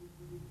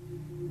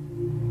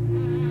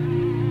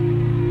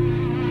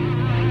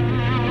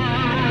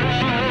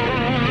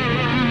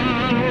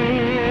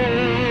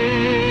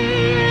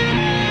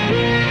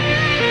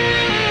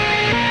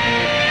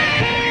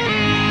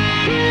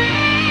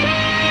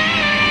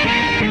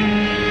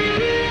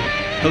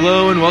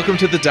Hello and welcome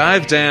to The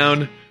Dive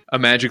Down, a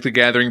Magic the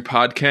Gathering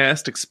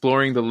podcast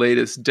exploring the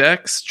latest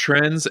decks,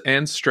 trends,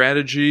 and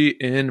strategy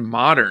in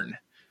Modern.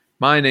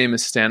 My name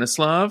is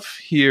Stanislav,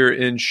 here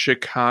in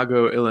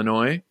Chicago,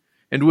 Illinois,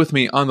 and with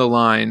me on the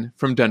line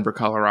from Denver,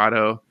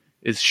 Colorado,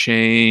 is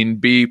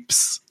Shane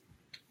Beeps.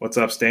 What's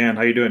up, Stan?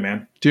 How you doing,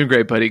 man? Doing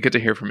great, buddy. Good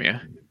to hear from you.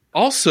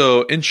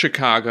 Also in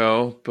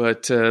Chicago,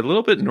 but a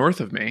little bit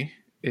north of me,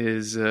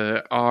 is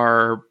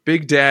our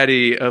big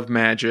daddy of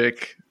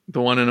Magic,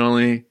 the one and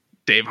only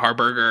Dave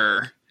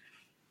Harburger.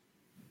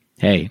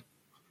 Hey,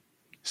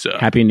 So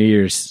Happy New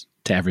Year's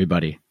to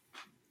everybody.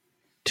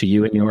 To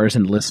you and yours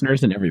and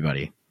listeners and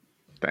everybody.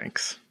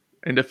 thanks.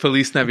 And a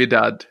Feliz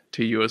Navidad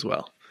to you as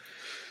well.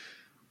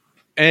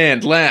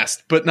 And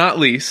last but not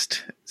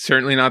least,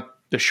 certainly not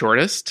the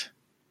shortest,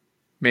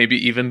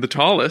 maybe even the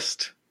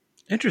tallest,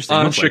 Interesting.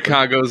 on Most likely.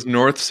 Chicago's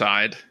north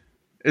side,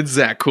 it's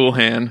Zach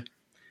Coolhan.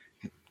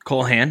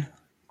 Cole Han.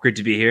 Great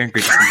to be here.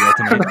 Great to see you all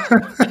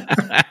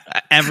tonight.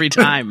 Every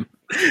time.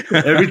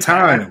 Every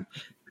time.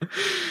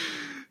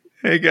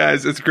 Hey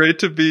guys, it's great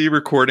to be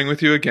recording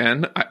with you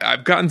again.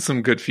 I've gotten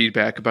some good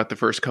feedback about the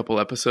first couple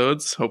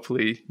episodes.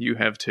 Hopefully you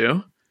have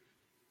too.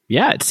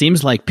 Yeah, it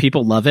seems like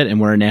people love it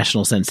and we're a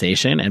national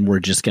sensation and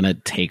we're just going to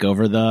take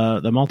over the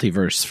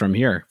multiverse from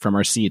here, from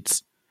our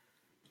seats.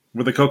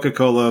 We're the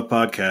Coca-Cola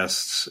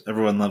podcasts.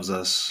 Everyone loves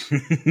us.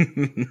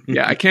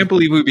 Yeah, I can't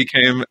believe we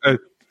became an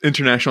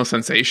international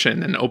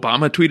sensation, and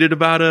Obama tweeted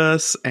about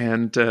us,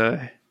 and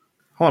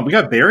Hold on, we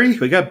got Barry?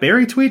 We got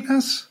Barry tweeting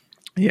us?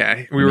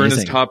 yeah, we were in his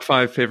Amazing. top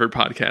 5 favorite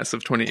podcasts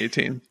of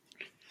 2018.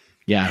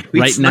 Yeah, We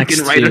right snuck next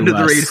in right to under the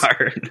us.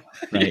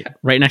 radar.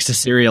 Right next to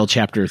Serial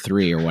Chapter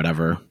 3 or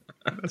whatever.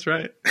 That's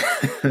right.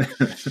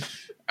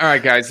 All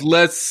right, guys,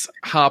 let's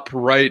hop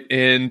right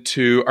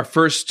into our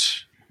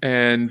first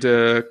and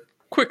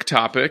quick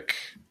topic,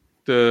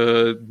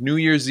 the New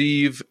Year's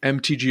Eve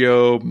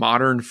MTGO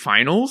Modern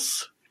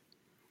Finals.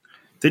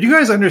 Did you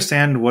guys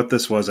understand what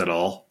this was at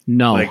all?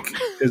 No.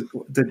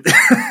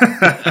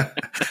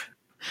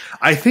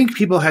 I think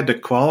people had to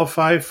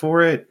qualify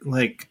for it.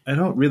 I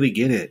don't really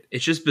get it.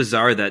 It's just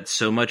bizarre that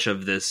so much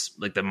of this,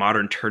 like the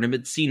modern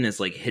tournament scene, is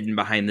like hidden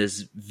behind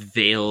this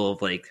veil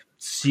of like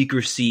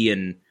secrecy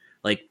and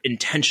like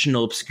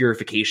intentional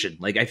obscurification.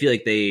 Like I feel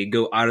like they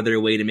go out of their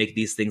way to make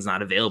these things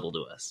not available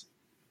to us.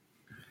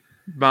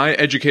 My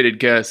educated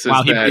guess is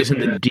Wow, he that believes in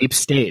the deep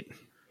state.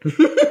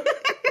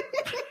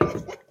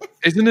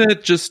 isn't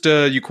it just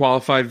you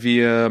qualify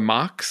via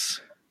mocks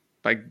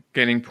by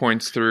getting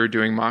points through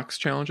doing mocks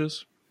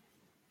challenges?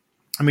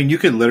 I mean, you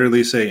could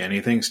literally say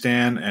anything,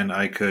 Stan, and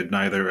I could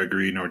neither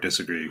agree nor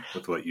disagree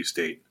with what you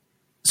state.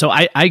 So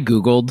I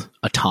Googled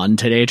a ton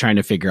today trying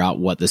to figure out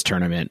what this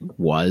tournament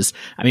was.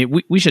 I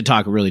mean, we should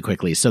talk really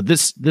quickly. So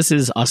this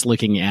is us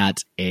looking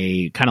at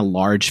a kind of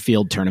large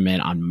field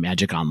tournament on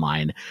Magic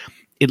Online.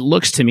 It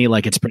looks to me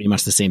like it's pretty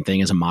much the same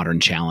thing as a Modern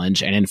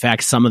Challenge. And in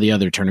fact, some of the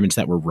other tournaments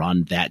that were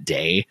run that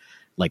day,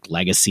 like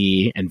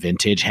Legacy and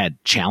Vintage, had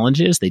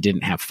challenges. They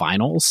didn't have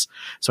finals.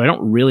 So I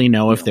don't really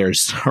know if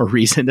there's a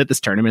reason that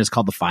this tournament is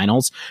called the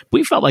finals. But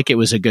we felt like it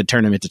was a good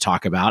tournament to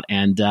talk about.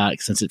 And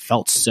since it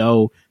felt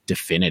so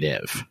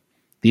definitive,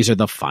 these are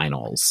the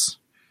finals.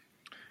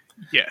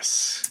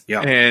 Yes.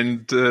 Yeah.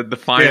 And the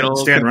final...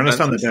 Stan, run us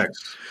down the consensus-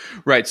 decks.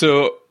 Right.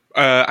 So,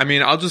 I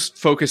mean, I'll just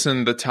focus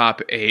in the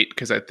top 8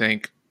 because I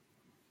think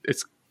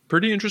it's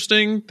pretty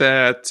interesting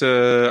that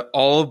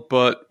all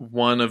but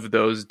one of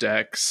those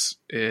decks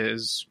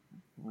is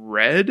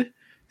red.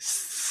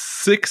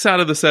 6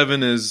 out of the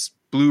 7 is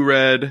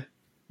blue-red,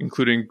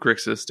 including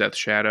Grixis Death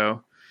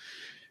Shadow.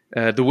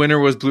 The winner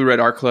was blue-red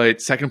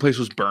Arclight. Second place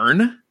was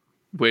Burn,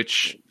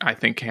 which I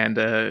think came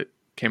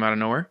out of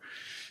nowhere.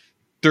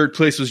 Third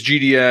place was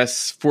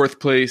GDS. Fourth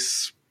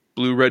place,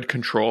 blue-red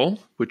Control,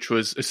 which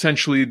was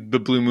essentially the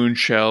Blue Moon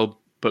shell,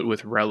 but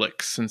with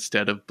relics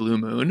instead of Blue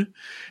Moon.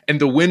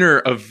 And the winner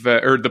of,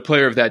 or the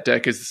player of that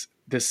deck is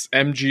this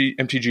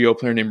MTGO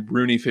player named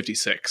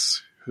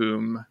Rooney56,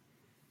 whom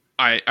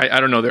I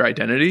don't know their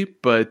identity,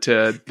 but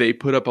they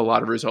put up a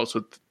lot of results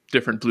with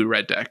different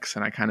blue-red decks,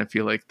 and I kind of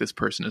feel like this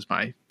person is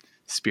my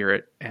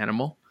spirit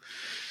animal.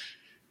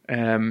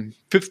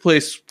 Fifth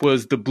place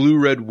was the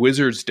blue-red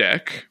Wizards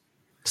deck.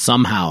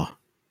 Somehow.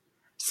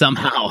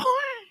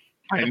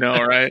 I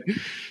know, right?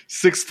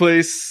 Sixth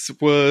place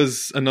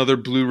was another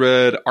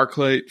blue-red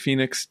Arclight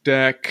Phoenix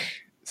deck.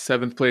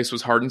 Seventh place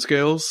was Hardened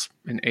Scales,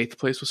 and eighth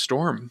place was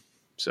Storm.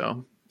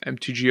 So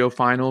MTGO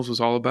Finals was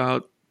all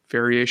about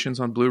variations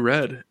on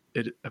blue-red,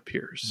 it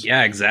appears.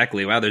 Yeah,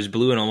 exactly. Wow, there's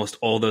blue in almost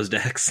all those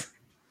decks.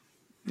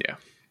 Yeah.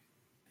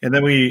 And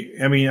then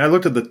I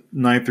looked at the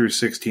 9th through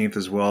 16th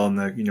as well,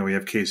 and we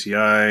have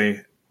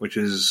KCI, which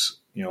is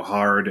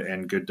hard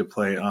and good to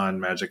play on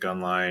Magic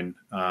Online.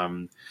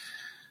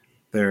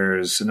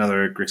 There's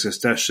another Grixis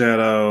Death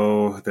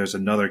Shadow. There's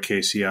another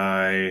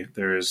KCI.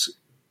 There's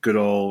good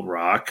old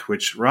Rock,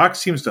 which Rock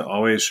seems to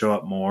always show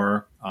up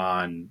more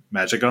on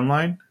Magic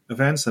Online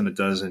events than it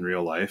does in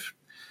real life.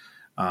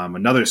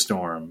 Another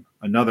Storm,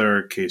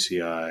 another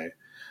KCI.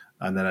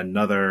 and then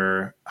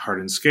another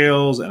Hardened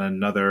Scales, and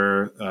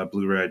another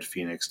blue-red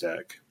Phoenix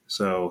deck.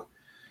 So,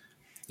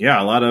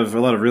 yeah, a lot of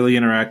really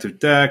interactive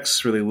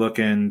decks, really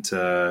looking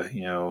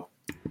to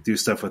do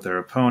stuff with their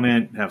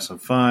opponent, have some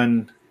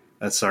fun.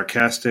 That's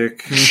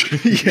sarcastic.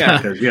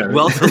 Yeah.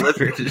 Well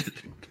delivered.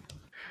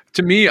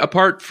 To me,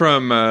 apart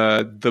from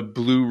the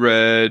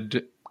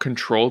blue-red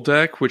control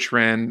deck, which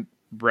ran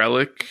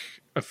Relic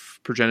of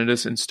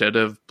Progenitus instead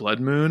of Blood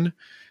Moon,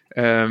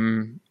 I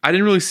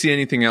didn't really see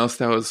anything else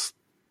that was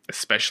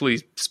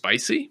especially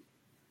spicy.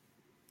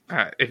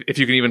 If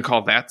you can even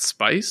call that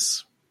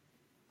spice,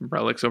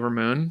 Relics over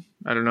Moon.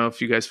 I don't know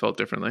if you guys felt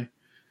differently.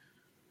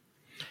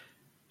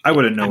 I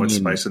wouldn't know what's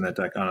spice in that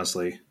deck,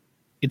 honestly.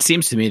 It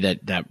seems to me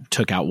that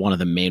took out one of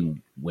the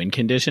main win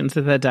conditions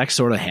that deck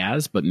sort of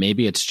has, but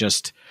maybe it's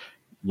just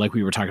like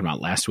we were talking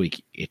about last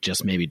week. It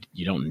just maybe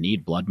you don't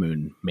need Blood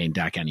Moon main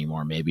deck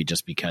anymore. Maybe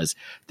just because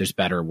there's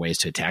better ways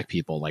to attack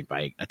people, like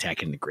by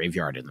attacking the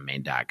graveyard in the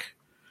main deck.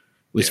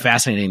 It was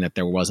fascinating that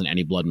there wasn't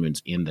any Blood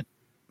Moons in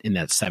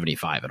that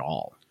 75 at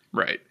all.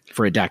 Right.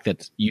 For a deck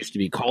that used to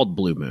be called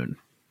Blue Moon.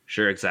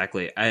 Sure,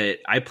 exactly.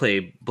 I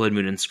play Blood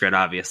Moon and Scred,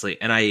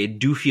 obviously, and I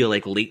do feel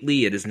like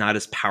lately it is not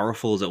as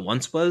powerful as it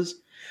once was.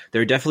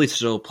 There are definitely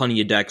still plenty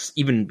of decks,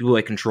 even Blue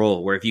Eye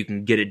Control, where if you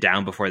can get it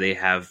down before they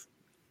have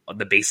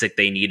the basic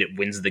they need, it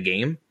wins the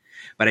game.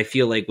 But I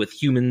feel like with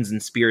Humans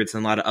and Spirits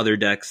and a lot of other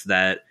decks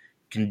that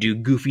can do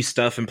goofy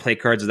stuff and play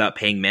cards without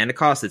paying mana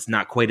cost, it's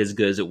not quite as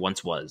good as it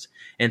once was.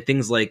 And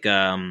things like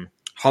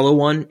Hollow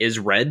One is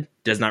red,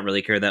 does not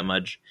really care that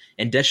much.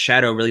 And Death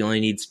Shadow really only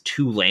needs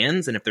 2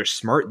 lands, and if they're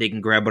smart, they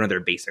can grab one of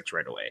their basics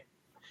right away.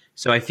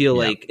 So I feel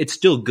like it's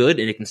still good,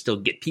 and it can still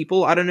get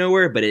people out of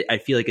nowhere, but I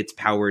feel like its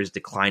power is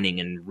declining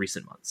in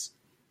recent months.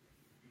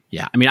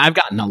 Yeah, I mean, I've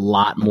gotten a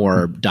lot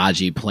more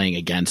dodgy playing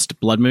against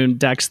Blood Moon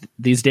decks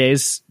these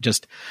days,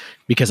 just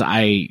because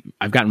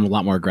I've gotten a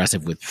lot more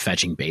aggressive with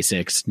fetching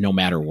basics, no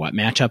matter what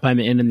matchup I'm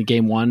in the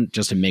game one,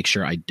 just to make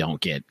sure I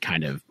don't get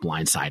kind of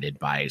blindsided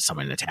by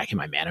someone attacking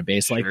my mana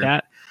base like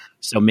that.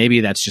 So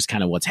maybe that's just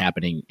kind of what's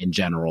happening in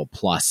general.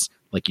 Plus,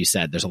 like you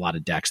said, there's a lot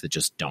of decks that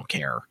just don't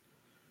care.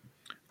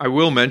 I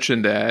will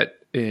mention that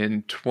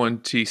in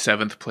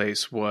 27th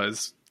place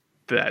was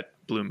that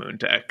Blue Moon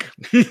deck.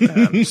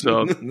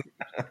 So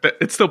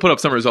it still put up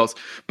some results.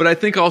 But I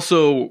think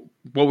also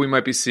what we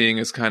might be seeing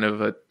is kind of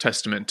a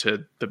testament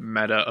to the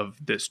meta of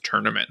this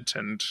tournament.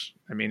 And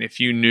I mean, if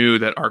you knew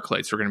that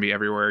Arclights were going to be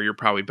everywhere, you're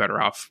probably better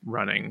off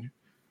running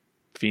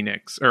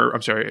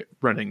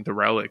running the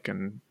Relic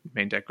and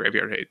main deck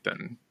Graveyard Hate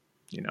than,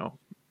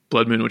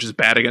 Blood Moon, which is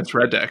bad against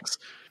red decks.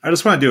 I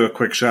just want to do a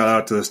quick shout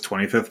out to this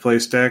 25th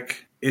place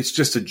deck. It's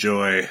just a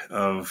joy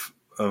of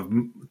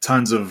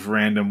tons of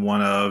random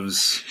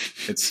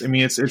one-ofs.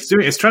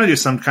 It's trying to do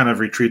some kind of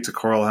Retreat to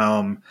Coral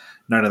Helm,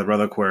 Night of the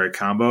Reliquary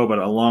combo, but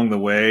along the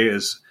way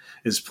is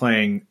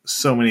playing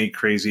so many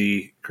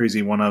crazy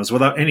one-ofs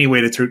without any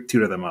way to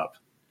tutor them up.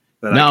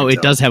 No,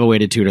 it does have a way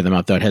to tutor them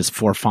up, though. It has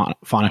 4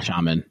 Fauna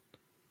Shaman.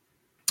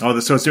 Oh,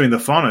 so it's doing the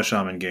Fauna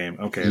Shaman game.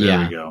 Okay, there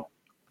we go.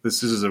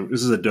 This is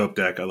a dope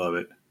deck. I love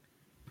it.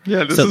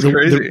 Yeah, this is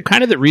crazy.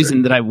 The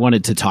reason that I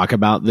wanted to talk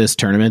about this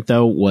tournament,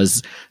 though,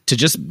 was to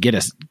just get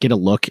a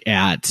look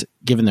at,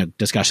 given the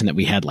discussion that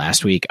we had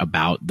last week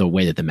about the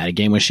way that the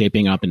metagame was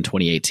shaping up in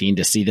 2018,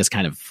 to see this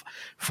kind of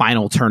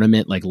final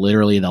tournament, like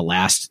literally the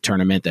last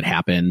tournament that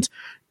happened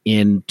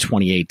in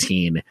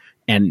 2018.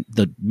 And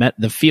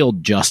the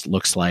field just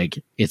looks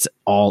like it's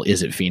all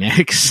Izzet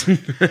Phoenix,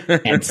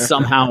 and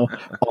somehow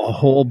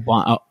all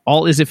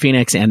Izzet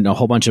Phoenix and a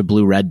whole bunch of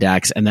blue-red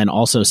decks, and then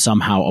also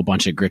somehow a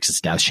bunch of Grixis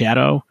Death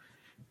Shadow,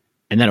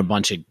 and then a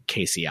bunch of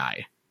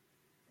KCI.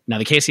 Now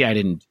the KCI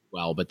didn't do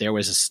well, but there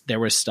was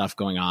stuff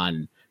going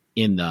on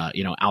in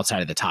the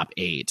outside of the top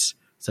 8,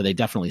 so they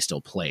definitely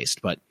still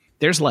placed. But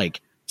there's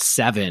like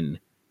 7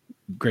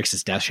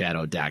 Grixis Death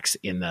Shadow decks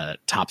in the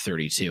top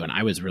 32, and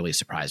I was really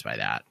surprised by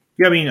that.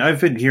 Yeah, I mean, I've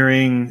been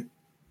hearing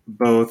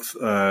both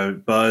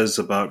buzz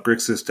about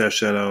Grixis Death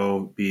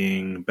Shadow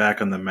being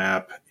back on the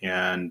map,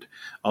 and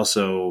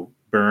also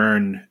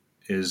Burn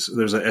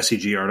there's an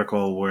SCG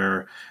article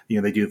where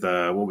they do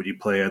the what would you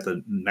play at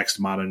the next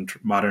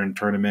modern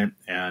tournament,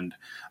 and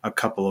a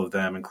couple of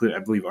them, including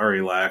I believe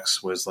Ari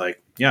Lax, was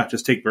like, yeah,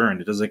 just take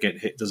Burn. It doesn't get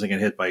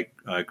hit by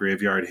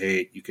Graveyard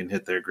Hate. You can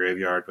hit their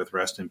graveyard with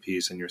Rest in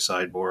Peace in your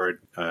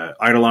sideboard.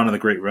 Eidolon of the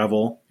Great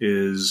Revel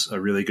is a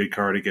really good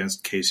card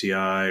against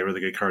KCI, a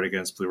really good card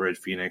against Blue Red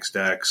Phoenix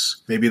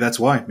decks. Maybe that's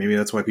why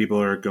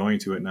people are going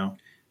to it now.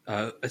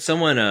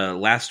 Someone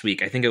last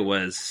week, I think it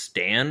was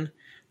Stan,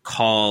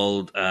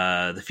 called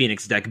the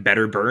Phoenix deck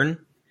Better Burn,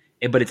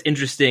 but it's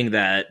interesting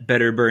that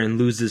Better Burn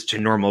loses to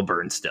normal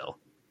Burn still.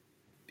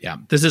 Yeah,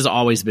 this has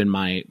always been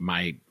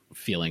my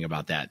feeling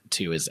about that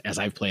too. Is as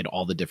I've played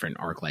all the different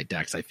Arclight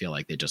decks, I feel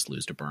like they just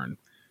lose to Burn.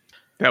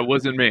 That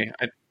wasn't me.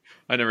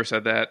 I never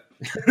said that.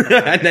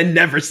 I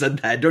never said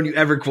that. Don't you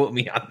ever quote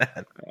me on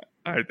that.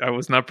 I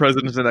was not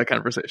present in that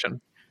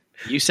conversation.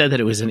 You said that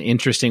it was an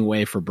interesting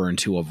way for Burn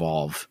to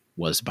evolve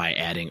was by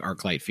adding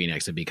Arclight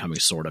Phoenix and becoming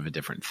sort of a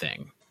different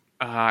thing.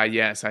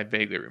 Yes, I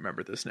vaguely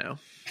remember this now.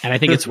 And I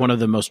think it's one of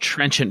the most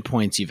trenchant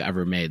points you've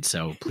ever made,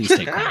 so please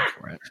take credit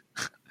for it.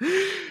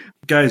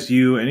 Guys,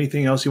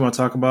 anything else you want to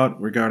talk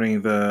about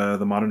regarding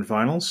the Modern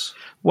Finals?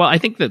 Well, I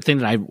think the thing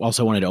that I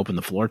also wanted to open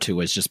the floor to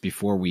was just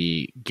before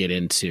we get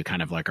into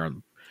kind of like our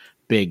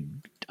big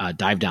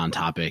dive down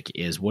topic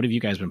is what have you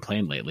guys been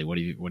playing lately? What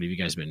have you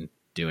guys been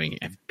doing?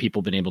 Have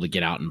people been able to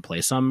get out and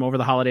play some over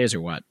the holidays or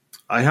what?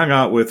 I hung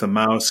out with a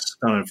mouse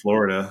down in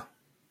Florida.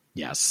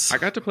 Yes. I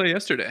got to play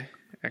yesterday.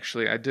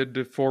 Actually, I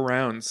did 4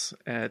 rounds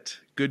at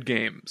Good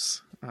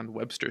Games on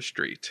Webster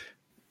Street.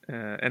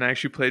 And I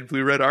actually played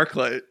Blue Red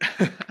Arclight.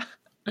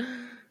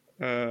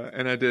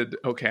 And I did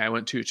okay. I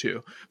went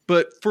 2-2.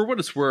 But for what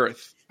it's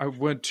worth, I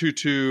went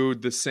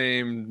 2-2 the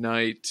same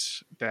night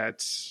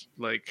that,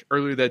 like,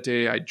 earlier that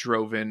day, I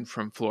drove in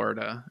from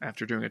Florida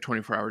after doing a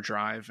 24-hour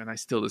drive, and I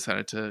still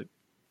decided to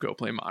go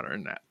play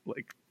Modern.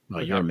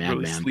 You're a madman.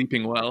 Really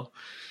sleeping well.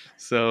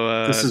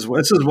 So this is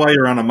why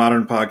you're on a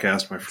Modern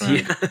podcast, my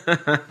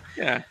friend.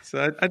 Yeah.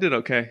 So I did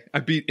okay. I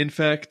beat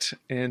Infect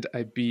and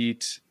I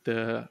beat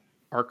the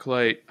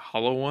Arclight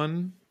Hollow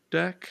One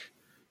deck,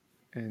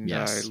 and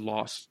yes. I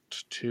lost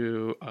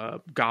to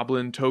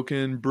Goblin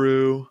Token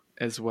Brew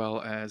as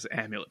well as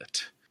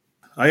Amulet.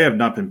 I have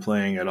not been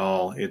playing at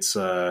all. It's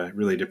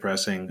really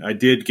depressing. I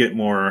did get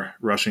more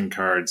Russian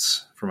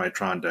cards for my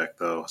Tron deck,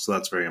 though, so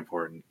that's very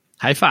important.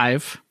 High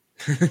five.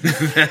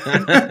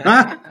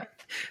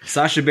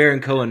 Sacha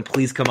Baron Cohen,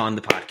 please come on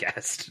the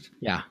podcast.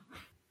 Yeah.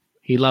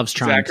 He loves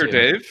Tron. Zach or too.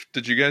 Dave,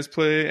 did you guys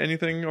play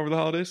anything over the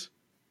holidays?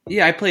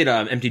 Yeah, I played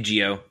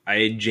MTGO.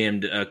 I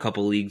jammed a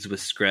couple leagues with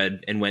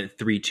Scred and went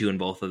 3-2 in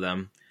both of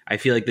them. I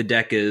feel like the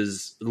deck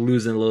is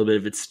losing a little bit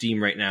of its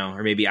steam right now,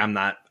 or maybe I'm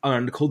not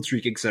on a cold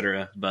streak,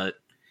 etc., but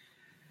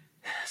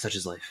such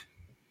is life.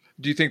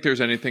 Do you think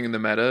there's anything in the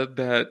meta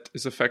that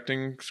is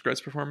affecting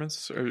Scred's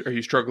performance? Or are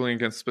you struggling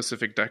against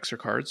specific decks or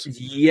cards?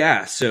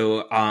 Yeah,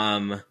 so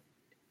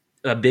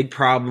a big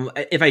problem,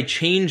 if I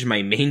change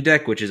my main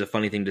deck, which is a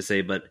funny thing to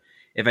say, but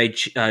if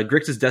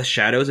Grixis Death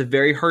Shadow is a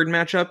very hard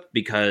matchup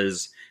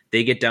because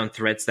they get down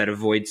threats that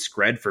avoid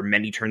Scred for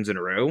many turns in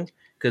a row,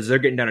 because they're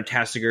getting down a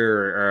Tasigur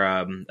or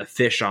a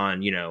Fish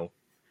on,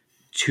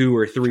 2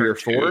 or 3 or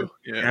 4.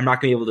 Yeah. And I'm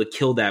not going to be able to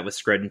kill that with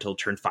Scred until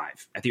turn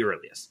 5 at the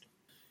earliest.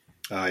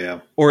 Oh, yeah.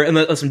 Or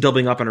unless I'm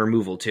doubling up on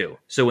removal too.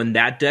 So when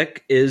that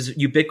deck is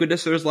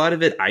ubiquitous, there's a lot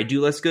of it. I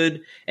do less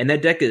good. And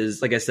that deck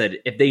is, like I said,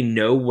 if they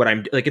know what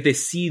I'm like, if they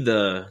see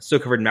the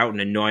Snow-Covered Mountain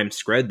and know I'm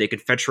Scred, they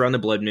could fetch around the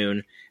Blood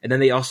Moon. And then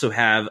they also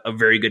have a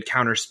very good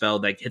counter spell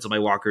that hits all my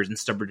walkers and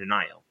Stubborn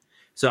Denial.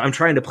 So I'm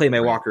trying to play my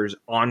walkers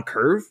on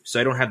curve, so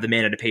I don't have the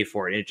mana to pay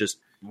for it. It just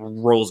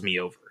rolls me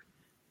over.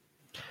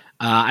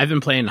 I've been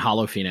playing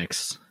Hollow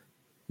Phoenix,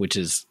 which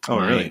is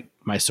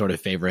my sort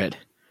of favorite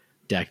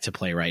deck to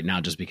play right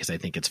now, just because I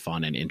think it's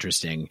fun and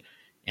interesting.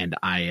 And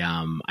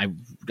I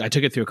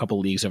took it through a couple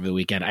leagues over the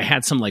weekend. I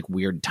had some like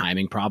weird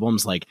timing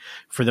problems. Like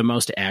for the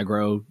most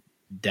aggro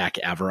deck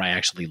ever, I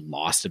actually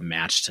lost a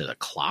match to the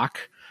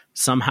clock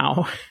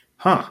somehow.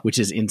 Which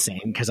is insane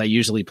because I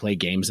usually play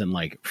games in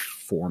like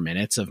 4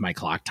 minutes of my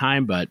clock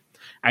time, but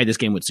I had this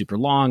game was super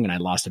long and I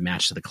lost a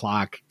match to the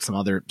clock. Some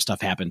other stuff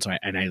happened, so I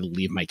had to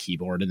leave my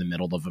keyboard in the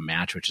middle of a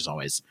match, which is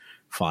always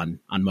fun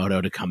on Moto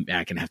to come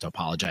back and have to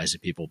apologize to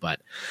people.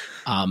 But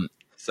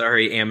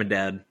sorry,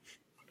 Amadad.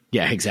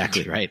 Yeah,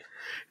 exactly right.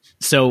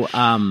 So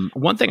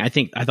one thing I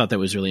thought that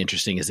was really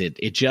interesting is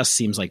it just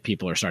seems like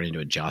people are starting to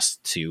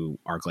adjust to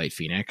Arclight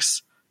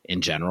Phoenix in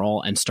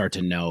general and start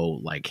to know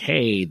like,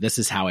 hey, this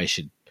is how I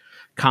should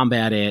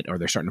combat it, or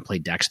they're starting to play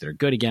decks that are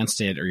good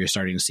against it, or you're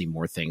starting to see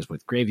more things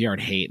with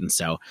Graveyard Hate. And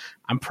so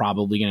I'm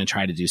probably going to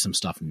try to do some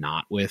stuff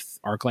not with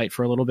Arclight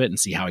for a little bit and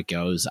see how it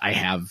goes. I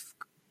have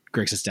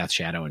Grixis Death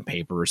Shadow and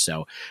paper,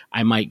 so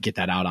I might get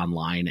that out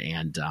online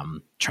and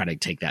try to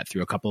take that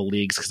through a couple of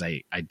leagues because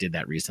I did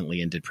that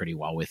recently and did pretty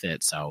well with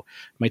it. So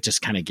might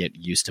just kind of get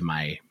used to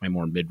my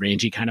more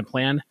mid-rangey kind of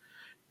plan.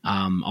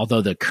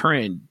 Although the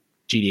current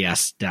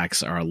GDS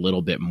decks are a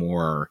little bit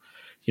more,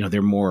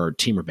 they're more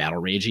team or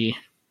battle ragey.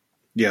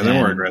 Yeah, they're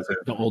more aggressive.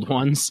 The old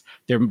ones,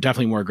 they're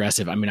definitely more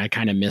aggressive. I mean, I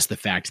kind of miss the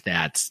fact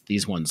that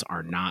these ones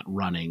are not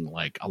running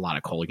like a lot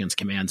of Kolaghan's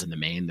commands in the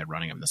main. They're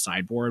running on the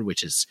sideboard,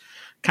 which is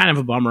kind of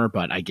a bummer,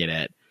 but I get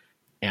it.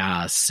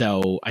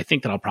 So I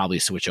think that I'll probably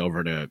switch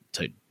over to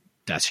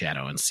Death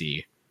Shadow and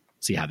see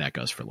how that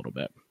goes for a little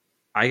bit.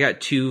 I got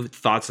 2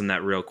 thoughts on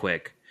that real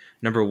quick.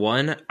 Number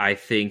 1, I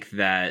think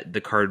that the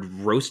card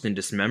Roast and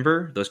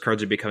Dismember, those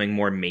cards are becoming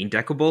more main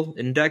deckable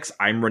in decks.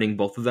 I'm running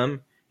both of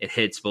them. It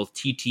hits both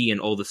TT and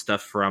all the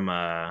stuff from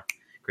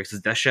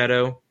Grixis Death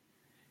Shadow.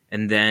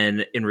 And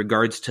then in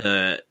regards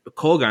to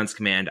Kolaghan's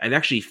command, I've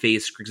actually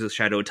faced Grixis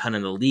Shadow a ton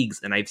in the leagues,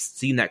 and I've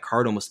seen that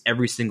card almost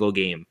every single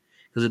game.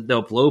 Because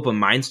they'll blow up a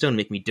Mind Stone,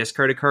 make me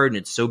discard a card, and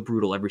it's so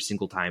brutal every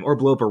single time. Or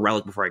blow up a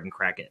relic before I can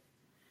crack it.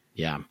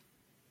 Yeah.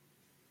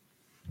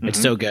 It's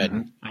so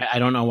good. I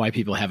don't know why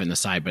people have it in the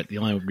side, but the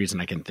only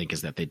reason I can think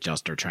is that they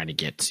just are trying to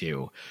get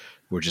to,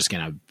 we're just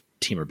going to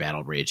team or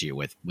battle rage you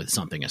with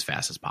something as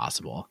fast as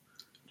possible.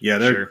 Yeah,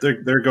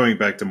 they're going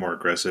back to more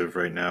aggressive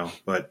right now,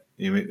 but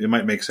it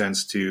might make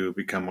sense to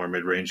become more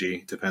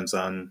mid-rangey. Depends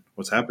on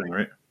what's happening,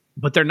 right?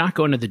 But they're not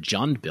going to the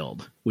Jund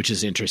build, which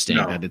is interesting.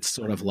 No. That it's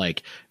sort of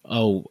like,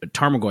 oh,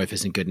 Tarmogoyf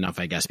isn't good enough,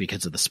 I guess,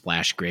 because of the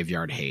splash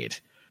graveyard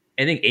hate.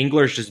 I think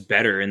Angler's just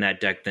better in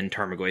that deck than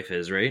Tarmogoyf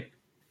is, right?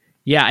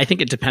 Yeah, I think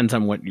it depends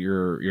on what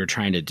you're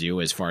trying to do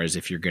as far as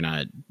if you're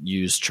gonna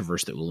use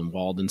Traverse the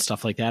Ulenwald and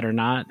stuff like that or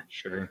not.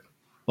 Sure.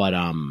 But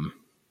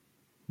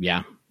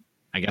yeah,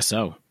 I guess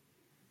so.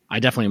 I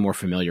definitely am more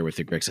familiar with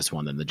the Grixis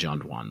one than the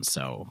Jund one,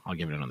 so I'll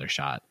give it another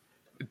shot.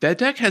 That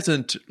deck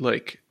hasn't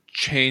like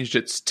changed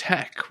its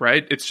tech,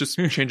 right? It's just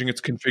changing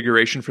its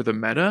configuration for the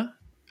meta.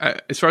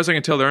 As far as I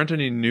can tell, there aren't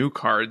any new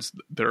cards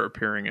that are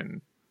appearing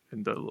in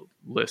the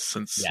list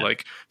since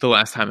like the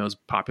last time it was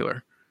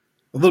popular.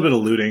 A little bit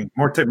of looting,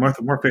 more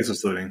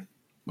faceless looting.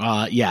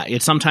 Yeah,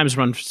 it sometimes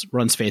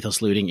runs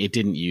Faithless Looting. It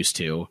didn't used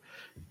to.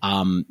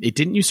 It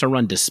didn't used to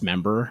run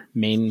Dismember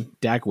main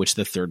deck, which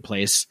the third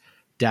place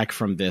deck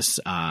from this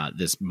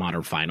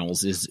Modern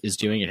Finals is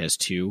doing. It has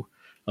 2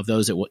 of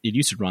those. It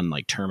used to run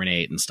like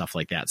Terminate and stuff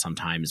like that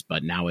sometimes,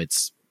 but now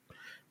it's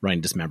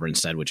running Dismember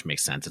instead, which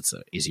makes sense. It's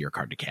an easier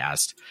card to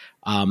cast.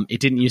 It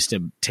didn't used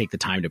to take the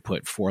time to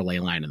put 4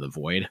 Leyline of the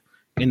Void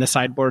in the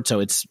sideboard, so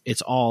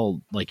it's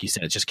all, like you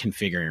said, it's just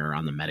configuring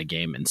around the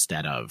metagame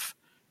instead of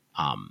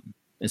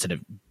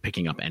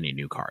picking up any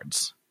new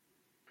cards.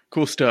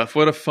 Cool stuff.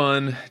 What a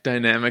fun,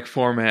 dynamic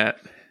format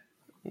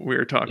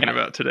we're talking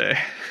about today.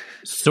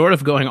 Sort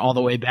of going all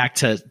the way back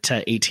to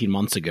 18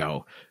 months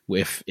ago.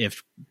 If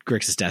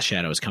Grixis Death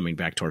Shadow is coming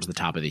back towards the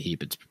top of the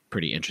heap, it's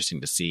pretty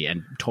interesting to see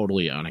and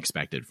totally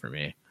unexpected for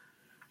me.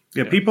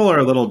 Yeah, people are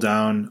a little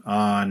down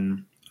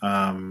on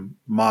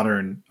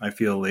Modern, I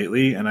feel,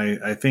 lately, and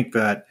I think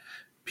that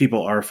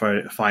people are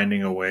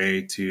finding a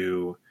way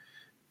to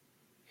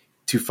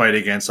fight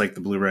against like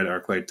the blue-red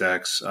Arclight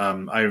decks.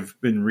 I've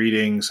been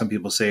reading some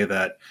people say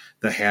that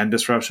the hand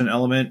disruption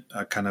element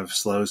kind of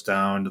slows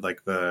down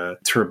like the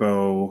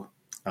turbo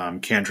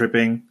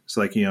cantripping.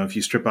 So like, if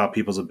you strip out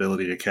people's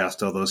ability to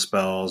cast all those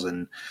spells,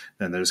 and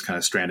then they're just kind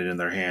of stranded in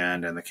their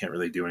hand and they can't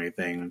really do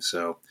anything.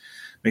 So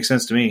makes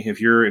sense to me. If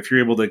you're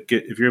able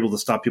to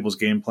stop people's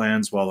game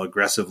plans while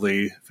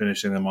aggressively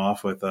finishing them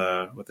off with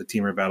a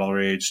Temur Battle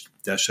Rage,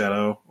 Death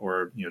Shadow,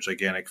 or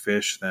Gigantic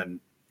Fish,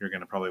 then you're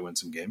going to probably win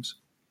some games.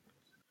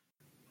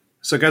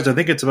 So guys, I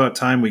think it's about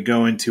time we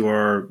go into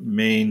our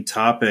main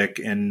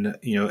topic. And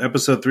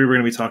episode 3, we're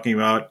going to be talking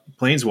about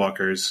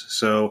Planeswalkers.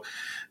 So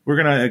we're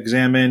going to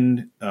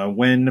examine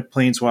when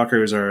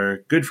Planeswalkers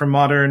are good for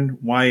Modern.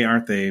 Why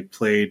aren't they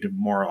played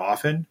more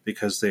often?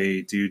 Because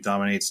they do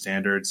dominate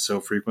Standard so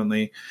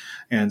frequently.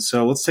 And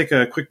so let's take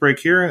a quick break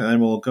here, and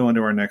then we'll go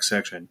into our next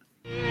section.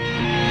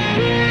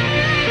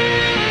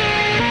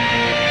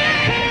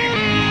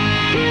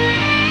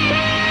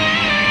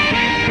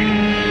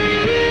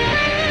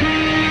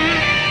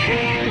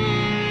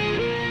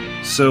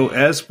 So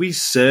as we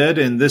said,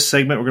 in this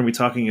segment, we're going to be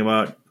talking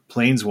about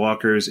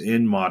Planeswalkers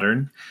in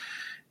Modern.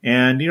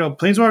 And,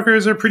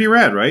 Planeswalkers are pretty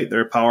rad, right?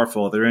 They're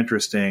powerful. They're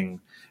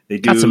interesting. They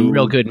got some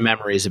real good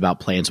memories about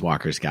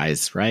Planeswalkers,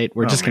 guys, right?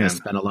 We're just going to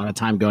spend a lot of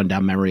time going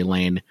down memory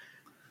lane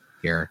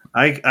here.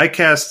 I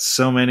cast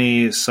so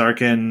many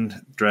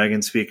Sarkhan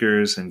Dragon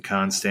Speakers and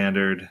Con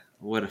Standard.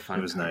 What a fun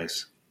It was card.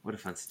 nice. What a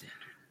fun standard.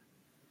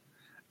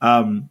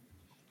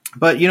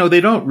 But,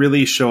 they don't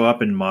really show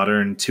up in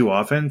Modern too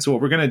often. So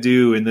what we're going to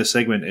do in this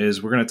segment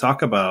is we're going to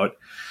talk about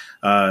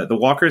the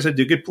walkers that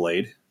do get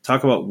played,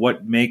 talk about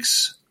what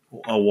makes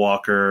a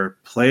walker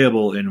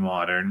playable in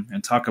Modern,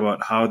 and talk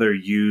about how they're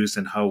used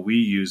and how we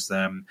use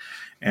them,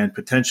 and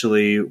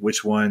potentially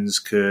which ones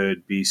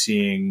could be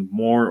seeing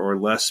more or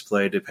less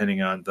play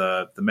depending on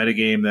the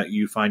metagame that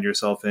you find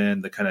yourself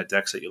in, the kind of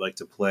decks that you like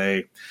to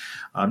play.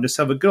 Just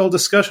have a good old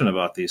discussion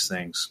about these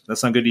things. That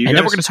sound good to you guys?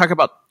 Then we're going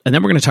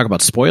to talk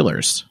about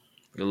spoilers.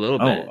 A little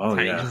bit.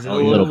 Yeah. A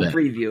little bit.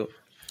 Preview.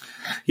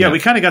 Yeah, we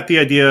kind of got the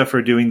idea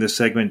for doing this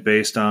segment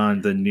based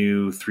on the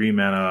new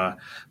 3-mana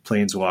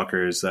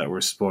Planeswalkers that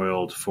were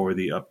spoiled for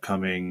the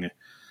upcoming...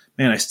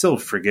 Man, I still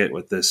forget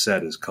what this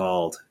set is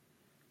called.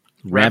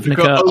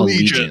 Ravnica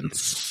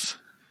Allegiance.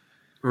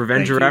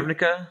 Revenge of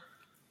Ravnica?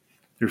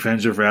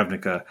 Revenge of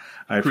Ravnica.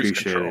 I Cruise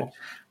appreciate Control.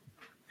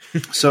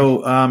 it.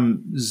 So,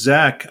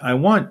 Zach, I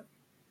want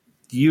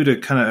you to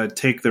kind of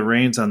take the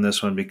reins on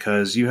this one,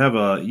 because you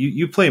have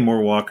you play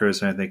more walkers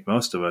than I think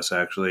most of us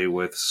actually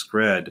with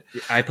Skred.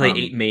 I play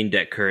 8 main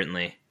deck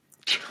currently.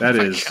 That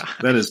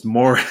is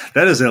more.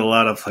 That is a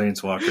lot of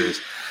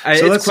Planeswalkers.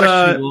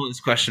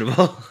 It's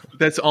questionable.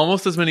 That's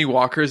almost as many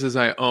walkers as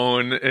I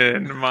own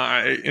in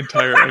my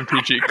entire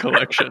MPG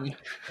collection.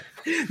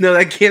 No,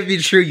 that can't be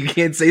true. You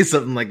can't say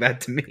something like that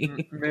to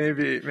me.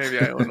 Maybe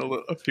I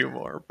own a few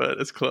more,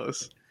 but it's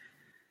close.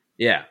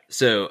 Yeah,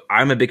 so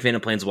I'm a big fan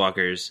of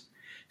Planeswalkers.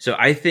 So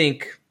I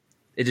think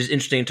it's just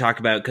interesting to talk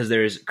about, because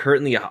there's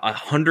currently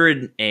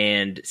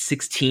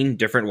 116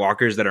 different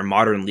walkers that are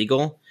Modern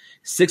legal.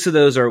 6 of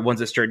those are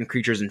ones that start in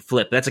creatures and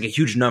flip. That's like a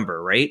huge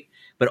number, right?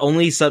 But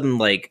only something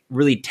like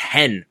really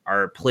 10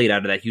 are played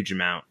out of that huge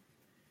amount.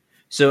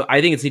 So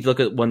I think it's neat to look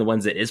at one of the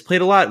ones that is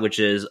played a lot, which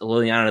is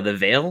Liliana of the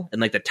Veil.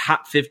 And like the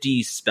top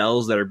 50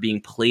 spells that are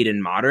being played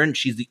in Modern,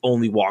 she's the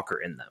only walker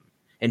in them.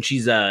 And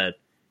she's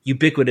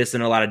ubiquitous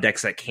in a lot of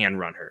decks that can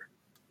run her.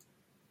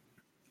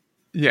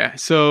 Yeah,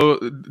 so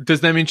does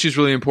that mean she's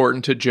really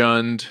important to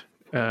Jund,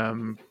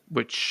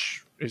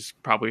 which is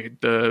probably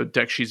the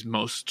deck she's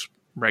most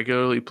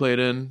regularly played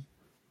in?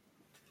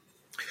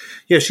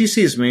 Yeah, she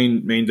sees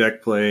main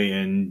deck play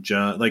in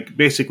like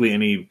basically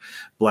any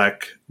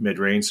black mid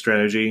range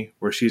strategy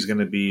where she's going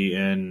to be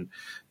in,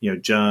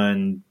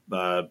 Jund,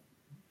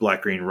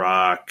 Black Green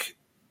Rock,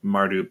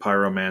 Mardu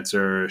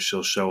Pyromancer.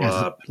 She'll show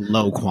up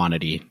low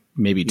quantity,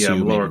 maybe two,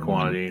 lower maybe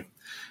quantity. One.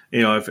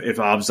 If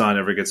Abzan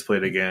ever gets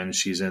played again,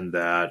 she's in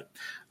that.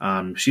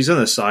 She's on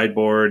the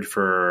sideboard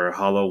for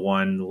Hollow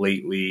One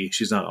lately.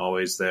 She's not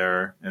always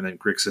there. And then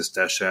Grixis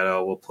Death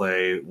Shadow will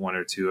play one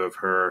or two of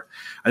her.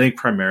 I think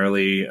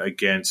primarily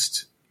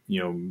against,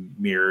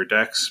 mirror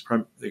decks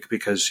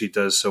because she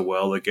does so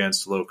well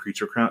against low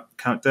creature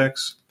count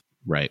decks.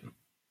 Right.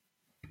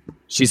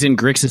 She's in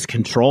Grixis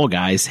Control,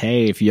 guys.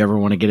 Hey, if you ever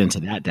want to get into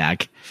that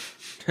deck.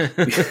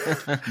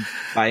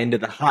 Buy into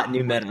the hot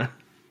new meta.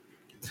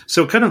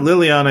 So kind of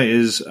Liliana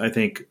is, I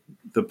think,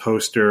 the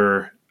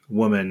poster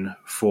woman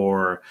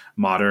for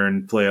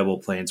modern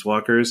playable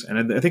planeswalkers.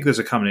 And I think there's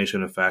a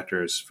combination of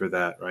factors for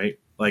that, right?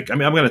 Like, I'm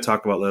going to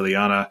talk about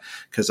Liliana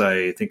because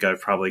I think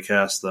I've probably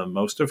cast the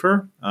most of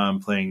her,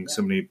 playing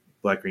so many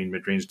black-green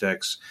mid-range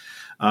decks.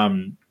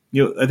 I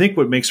think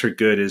what makes her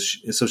good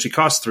is so she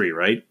costs 3,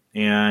 right?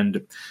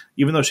 And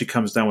even though she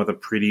comes down with a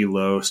pretty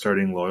low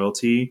starting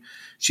loyalty,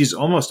 she's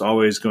almost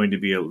always going to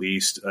be at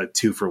least a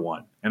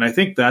 2-for-1. And I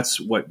think that's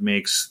what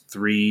makes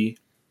 3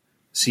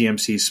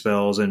 CMC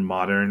spells in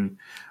Modern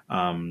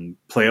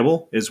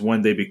playable, is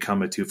when they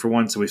become a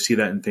 2-for-1. So we see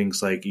that in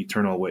things like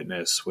Eternal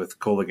Witness with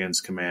Kolaghan's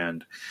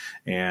Command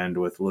and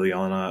with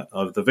Liliana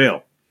of the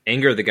Veil.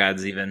 Anger of the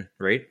Gods even,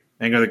 right?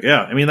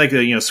 Yeah, I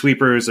mean,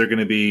 sweepers are going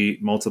to be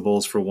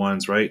multiples for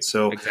ones, right?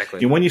 So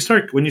exactly. When you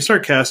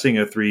start casting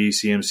a 3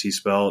 CMC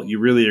spell, you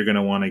really are going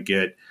to want to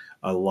get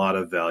a lot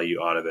of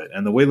value out of it.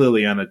 And the way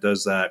Liliana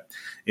does that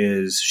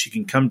is she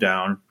can come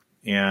down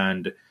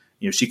and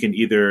she can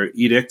either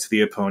edict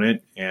the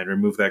opponent and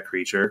remove a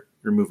creature,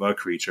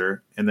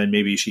 and then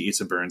maybe she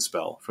eats a burn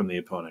spell from the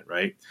opponent,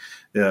 right?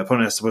 The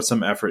opponent has to put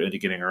some effort into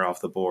getting her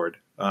off the board.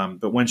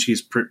 But when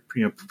she's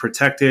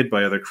protected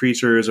by other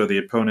creatures, or the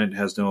opponent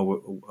has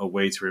a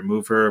way to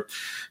remove her,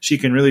 she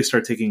can really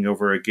start taking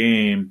over a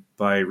game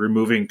by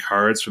removing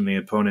cards from the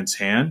opponent's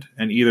hand.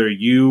 And either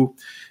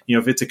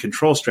if it's a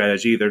control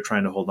strategy, they're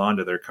trying to hold on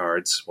to their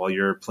cards while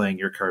you're playing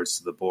your cards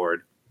to the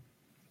board.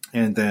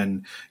 And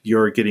then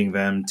you're getting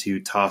them to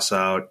toss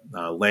out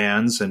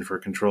lands, and for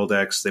control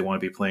decks, they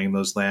want to be playing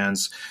those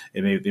lands.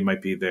 They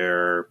might be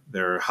their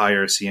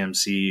higher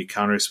CMC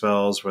counter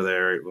spells, where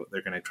they're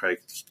going to try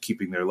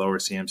keeping their lower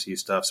CMC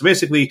stuff. So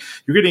basically,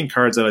 you're getting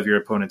cards out of your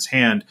opponent's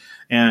hand,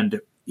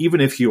 and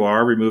even if you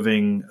are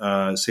removing,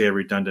 say, a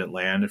redundant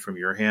land from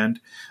your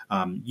hand,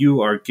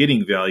 you are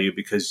getting value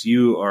because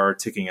you are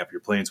ticking up your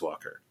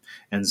planeswalker.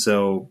 And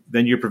so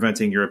then you're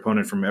preventing your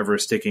opponent from ever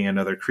sticking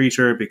another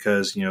creature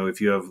because,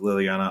 if you have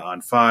Liliana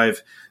on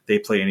 5, they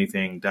play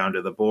anything down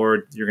to the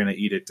board, you're going to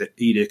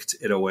edict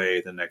it away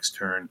the next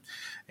turn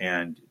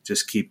and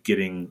just keep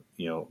getting,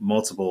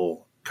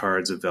 multiple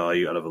cards of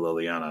value out of a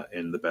Liliana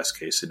in the best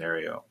case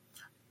scenario.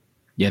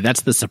 Yeah,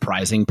 that's the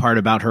surprising part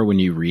about her when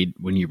you read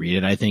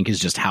it, I think, is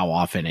just how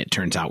often it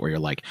turns out where you're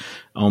like,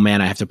 oh man,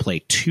 I have to play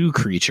 2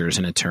 creatures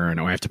in a turn,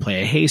 or I have to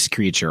play a haste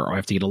creature, or I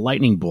have to get a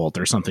lightning bolt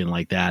or something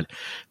like that,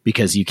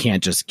 because you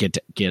can't just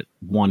get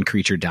one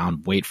creature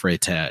down, wait for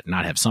it to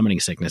not have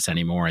summoning sickness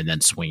anymore, and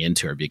then swing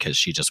into her because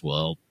she just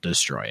will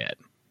destroy it.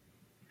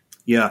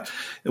 Yeah,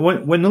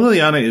 when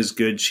Liliana is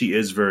good, she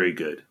is very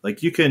good.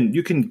 Like you can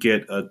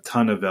get a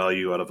ton of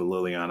value out of a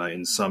Liliana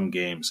in some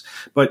games,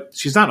 but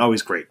she's not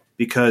always great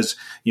because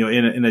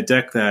in a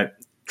deck that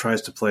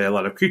tries to play a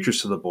lot of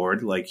creatures to the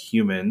board, like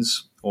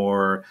humans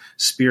or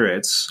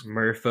spirits,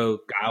 merfolk,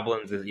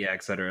 goblins,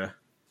 etc.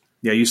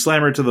 Yeah, you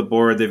slam her to the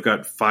board. They've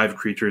got 5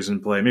 creatures in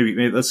play.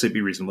 Maybe let's say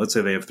be reasonable. Let's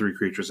say they have 3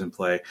 creatures in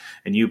play,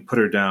 and you put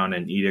her down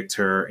and edict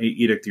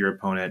your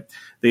opponent.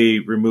 They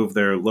remove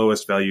their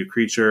lowest value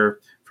creature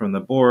from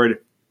the board.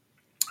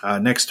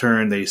 Next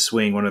turn, they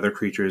swing one of their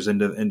creatures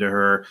into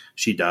her.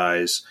 She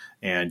dies,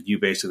 and you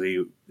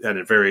basically had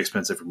a very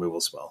expensive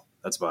removal spell.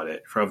 That's about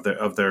it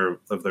of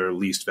their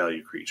least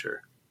value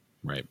creature.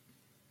 Right.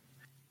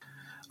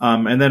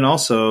 And then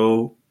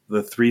also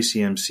the 3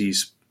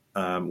 CMC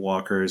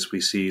walkers,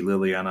 we see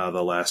Liliana,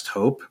 the Last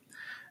Hope,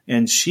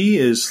 and she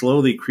is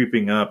slowly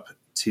creeping up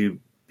to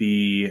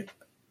be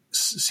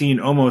seen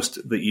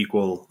almost the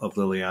equal of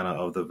Liliana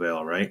of the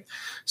Veil, right?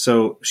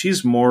 So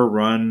she's more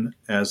run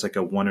as like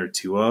a 1 or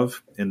 2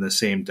 of in the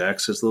same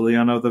decks as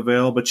Liliana of the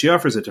Veil, but she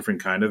offers a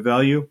different kind of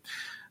value.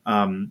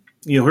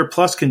 Her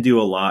plus can do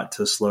a lot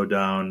to slow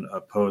down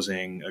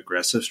opposing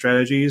aggressive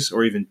strategies,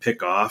 or even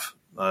pick off,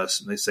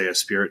 they say, a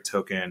spirit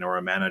token or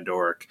a mana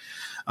dork.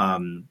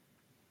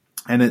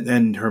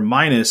 And her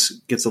minus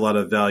gets a lot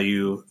of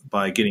value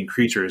by getting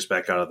creatures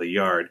back out of the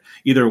yard,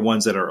 either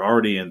ones that are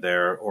already in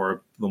there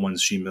or the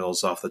ones she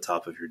mills off the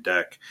top of your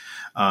deck.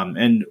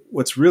 And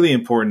what's really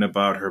important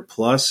about her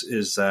plus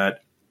is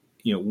that,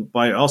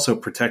 by also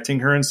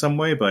protecting her in some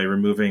way, by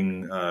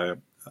removing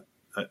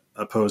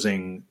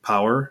opposing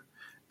power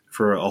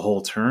for a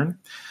whole turn,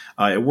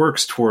 it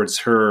works towards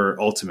her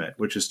ultimate,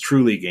 which is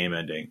truly game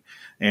ending.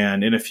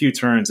 And in a few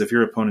turns, if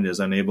your opponent is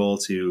unable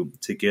to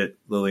get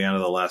Liliana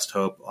the Last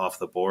Hope off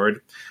the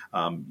board,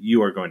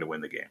 you are going to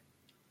win the game.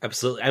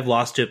 Absolutely. I've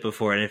lost to it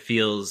before, and it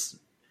feels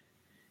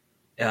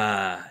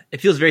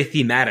very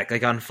thematic,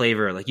 like on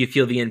Flavor. Like you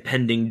feel the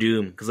impending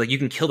doom, because like you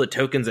can kill the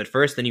tokens at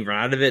first, then you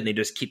run out of it, and they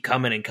just keep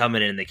coming and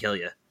coming, and they kill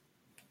you.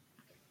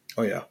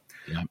 Oh, yeah.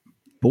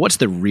 But what's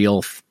the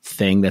real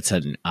thing that's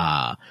an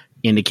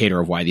indicator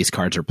of why these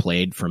cards are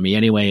played? For me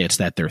anyway, it's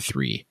that they're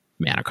 3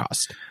 mana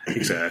cost.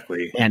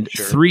 Exactly. And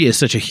 3 is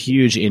such a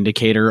huge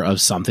indicator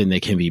of something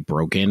that can be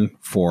broken in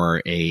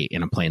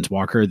a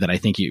planeswalker that I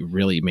think it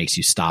really makes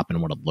you stop and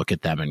want to look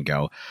at them and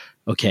go,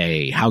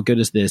 okay, how good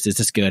is this? Is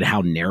this good? How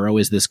narrow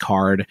is this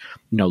card?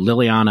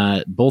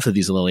 Liliana, both of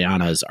these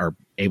Lilianas are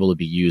able to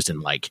be used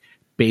in like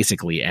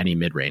basically any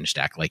mid-range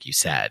deck, like you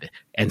said.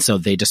 And so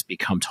they just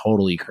become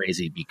totally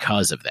crazy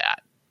because of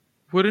that.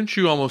 Wouldn't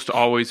you almost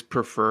always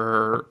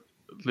prefer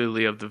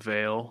Lily of the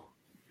Veil?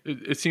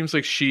 It seems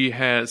like she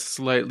has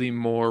slightly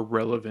more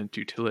relevant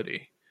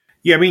utility.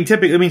 Yeah,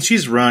 typically,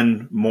 she's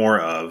run more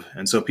of,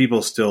 and so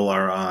people still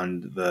are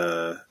on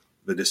the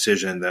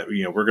decision that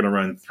we're going to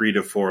run 3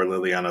 to 4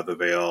 Liliana of the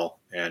Veil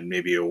and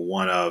maybe a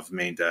 1 of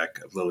main deck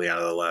of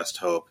Liliana the Last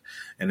Hope,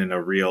 and in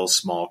a real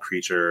small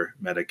creature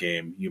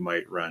metagame, you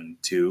might run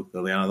 2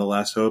 Liliana the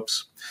Last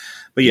Hopes.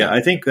 But yeah,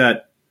 I think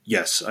that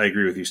yes, I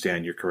agree with you,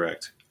 Stan. You're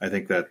correct. I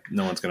think that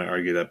no one's going to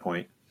argue that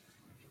point.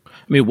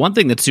 One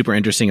thing that's super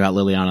interesting about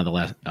Liliana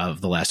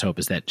the Last Hope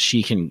is that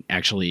she can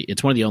actually,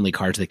 it's one of the only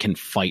cards that can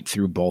fight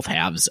through both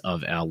halves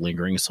of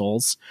Lingering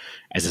Souls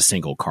as a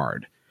single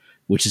card,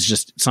 which is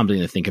just something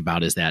to think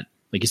about. Is that,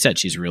 like you said,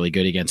 she's really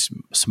good against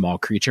small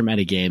creature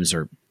metagames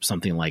or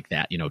something like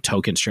that.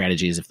 Token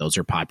strategies, if those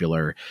are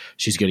popular,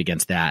 she's good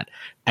against that.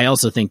 I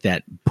also think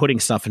that putting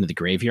stuff into the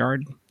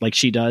graveyard like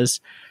she does,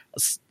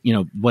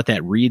 what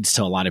that reads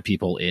to a lot of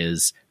people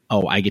is,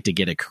 oh, I get to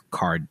get a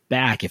card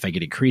back if I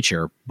get a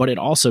creature, but it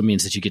also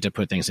means that you get to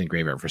put things in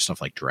graveyard for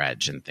stuff like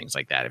Dredge and things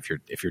like that.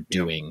 If you're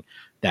doing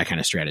that kind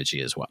of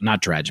strategy as well,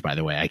 not Dredge, by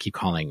the way, I keep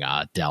calling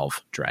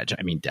Delve Dredge.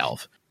 I mean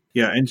Delve.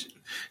 Yeah, and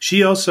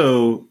she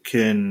also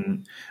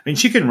can.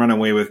 She can run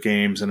away with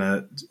games in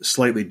a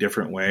slightly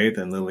different way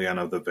than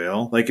Liliana of the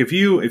Veil. Like if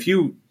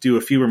you do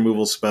a few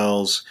removal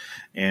spells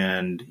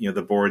and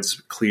the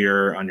board's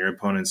clear on your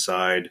opponent's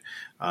side,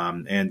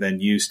 and then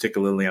you stick a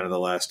Liliana of the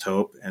Last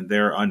Hope, and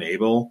they're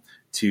unable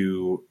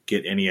to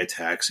get any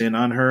attacks in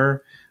on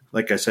her.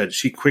 Like I said,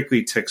 she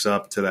quickly ticks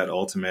up to that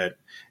ultimate,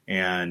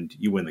 and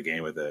you win the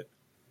game with it.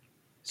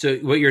 So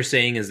what you're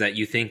saying is that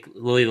you think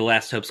Lily of the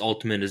Last Hope's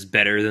ultimate is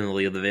better than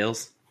Lily of the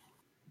Veils?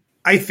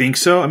 I think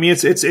so.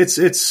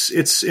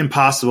 It's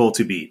impossible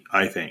to beat,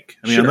 I think.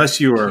 Sure. unless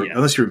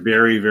you're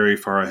very, very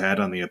far ahead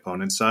on the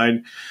opponent's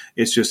side,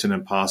 it's just an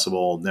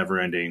impossible,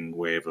 never-ending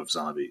wave of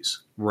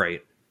zombies.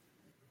 Right.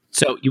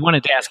 So you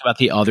wanted to ask about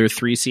the other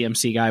 3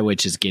 CMC guy,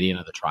 which is Gideon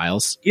of the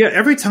Trials. Yeah,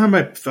 every time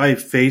I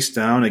face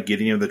down a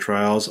Gideon of the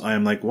Trials, I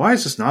am like, why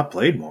is this not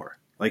played more?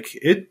 Like,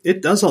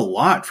 it does a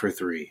lot for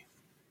 3.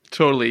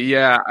 Totally,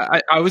 yeah.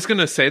 I was going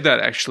to say that,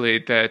 actually,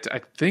 that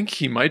I think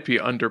he might be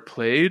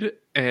underplayed,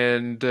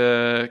 and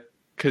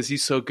because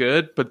he's so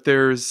good, but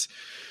there's,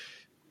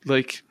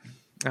 like,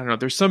 I don't know,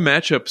 there's some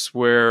matchups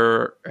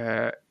where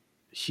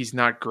he's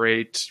not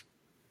great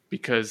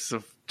because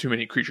of too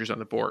many creatures on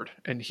the board,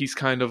 and he's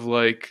kind of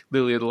like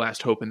Lily of the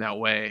Last Hope in that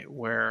way,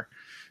 where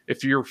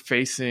if you're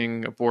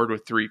facing a board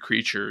with 3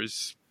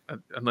 creatures,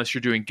 unless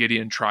you're doing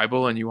Gideon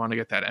Tribal and you want to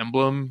get that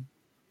emblem,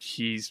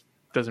 he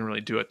doesn't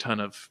really do a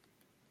ton of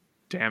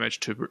damage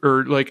to,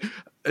 or like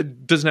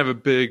it doesn't have a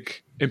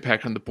big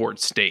impact on the board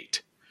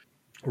state.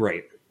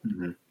 Right.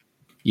 Mm-hmm.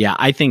 Yeah,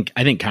 I think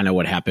kind of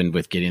what happened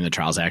with Gideon the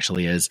Trials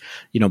actually is,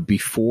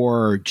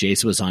 before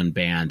Jace was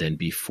unbanned and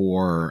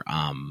before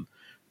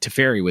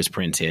Teferi was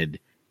printed,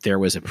 there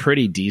was a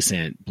pretty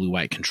decent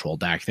blue-white control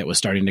deck that was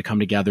starting to come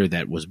together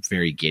that was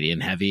very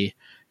Gideon heavy.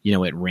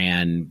 It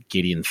ran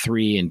Gideon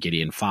 3 and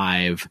Gideon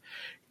 5,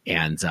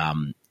 and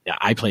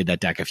I played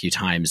that deck a few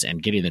times,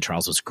 and Gideon the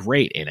Trials was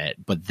great in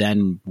it. But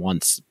then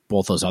once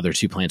both those other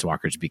 2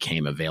 Planeswalkers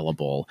became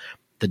available,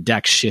 the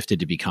deck shifted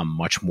to become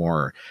much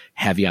more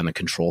heavy on the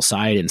control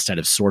side instead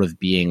of sort of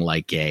being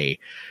like a,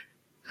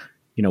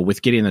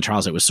 with Gideon the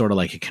Trials, it was sort of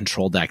like a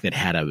control deck that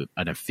had an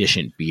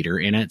efficient beater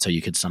in it. So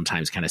you could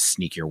sometimes kind of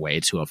sneak your way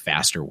to a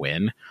faster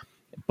win.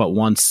 But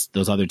once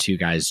those other 2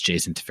 guys,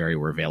 Jason Teferi,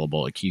 were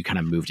available, you kind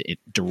of moved it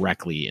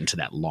directly into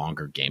that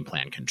longer game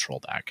plan control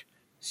deck.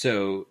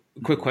 So,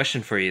 quick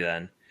question for you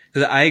then.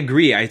 Because I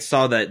agree. I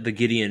saw that the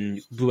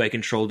Gideon blue-white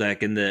control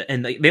deck and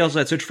they also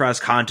had Search for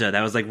Azcanta.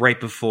 That was like right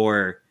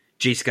before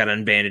Jace got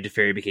unbanned and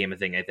Teferi became a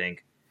thing, I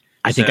think.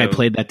 I think I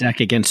played that deck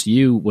against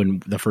you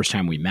when the first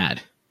time we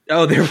met.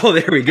 Oh, there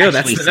we go.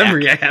 Actually, that's the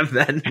memory I have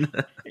then.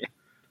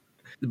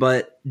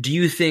 But do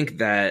you think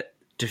that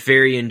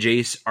Teferi and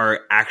Jace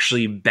are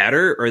actually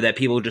better, or that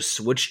people just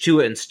switched to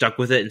it and stuck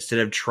with it instead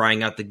of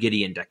trying out the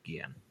Gideon deck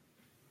again?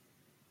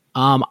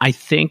 I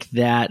think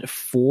that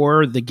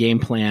for the game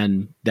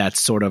plan,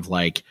 that's sort of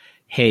like,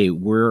 hey,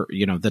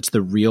 that's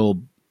the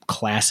real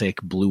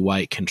classic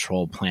blue-white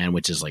control plan,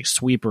 which is like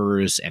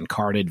sweepers and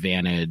card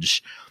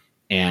advantage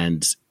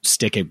and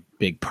stick a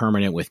big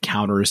permanent with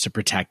counters to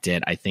protect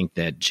it. I think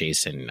that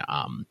Jason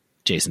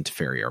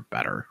Teferi are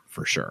better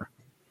for sure.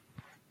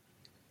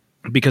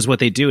 Because what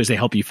they do is they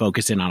help you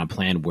focus in on a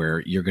plan where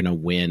you're going to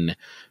win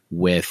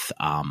with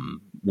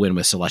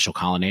Celestial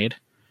Colonnade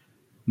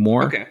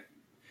more. Okay.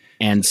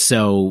 And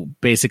so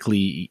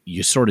basically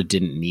you sort of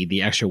didn't need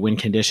the extra win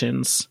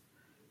conditions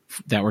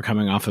that were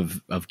coming off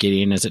of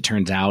Gideon, as it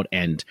turns out.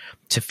 And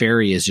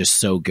Teferi is just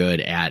so good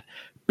at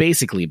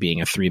basically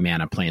being a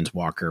 3-mana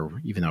planeswalker,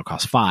 even though it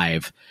costs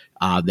 5,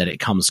 that it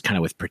comes kind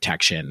of with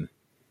protection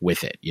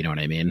with it. You know what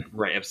I mean?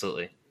 Right,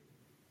 absolutely.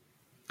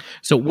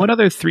 So what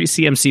other 3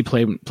 CMC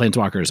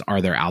planeswalkers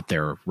are there out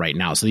there right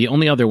now? So the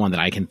only other one that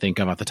I can think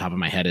of off the top of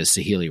my head is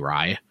Saheeli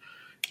Rai,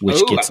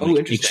 which gets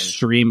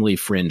extremely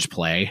fringe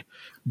play,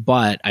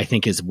 but I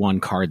think is one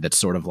card that's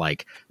sort of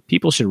like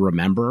people should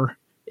remember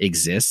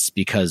exists,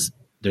 because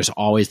there's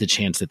always the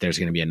chance that there's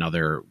going to be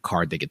another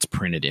card that gets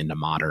printed into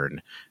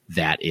Modern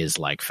that is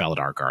like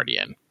Felidar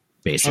Guardian,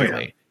 basically. Oh,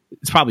 yeah.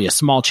 It's probably a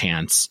small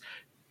chance,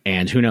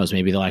 and who knows,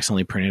 maybe they'll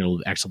accidentally print it.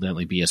 It'll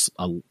accidentally be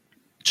a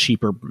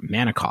cheaper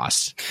mana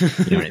cost. You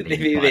know what I mean?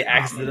 Maybe they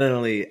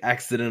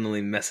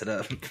accidentally mess it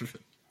up.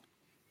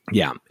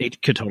 Yeah,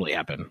 it could totally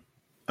happen.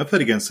 I've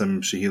played against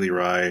some Saheeli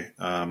Rai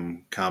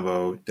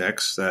combo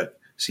decks that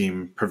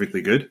seem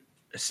perfectly good.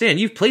 Stan,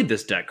 you've played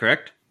this deck,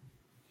 correct?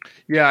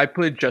 Yeah, I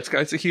played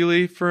Jeskai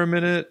Saheeli for a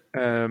minute.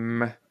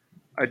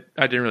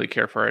 I didn't really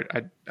care for it.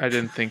 I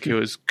didn't think it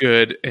was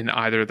good in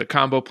either the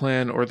combo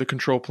plan or the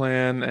control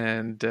plan,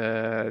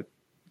 and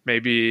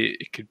maybe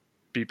it could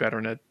be better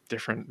in a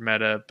different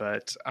meta,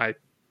 but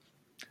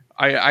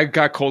I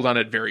got cold on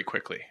it very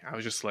quickly. I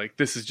was just like,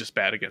 this is just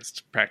bad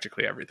against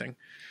practically everything.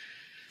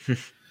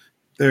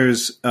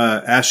 There's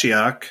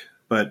Ashiok,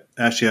 but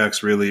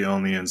Ashiok's really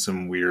only in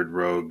some weird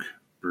rogue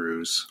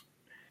brews.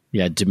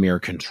 Yeah, Dimir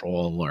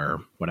Control or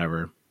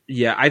whatever.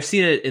 Yeah, I've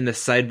seen it in the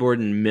sideboard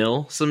and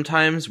mill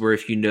sometimes, where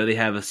if you know they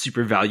have a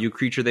super value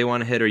creature they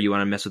want to hit, or you want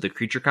to mess with a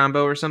creature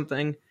combo or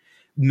something,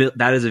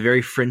 that is a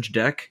very fringe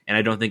deck, and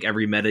I don't think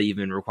every meta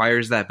even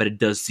requires that, but it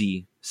does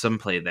see some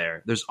play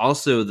there. There's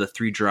also the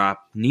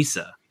 3-drop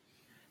Nissa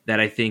that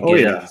I think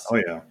is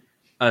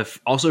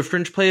also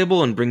fringe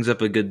playable, and brings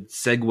up a good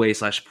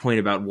segue / point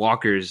about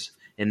walkers,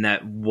 and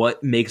that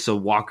what makes a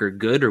walker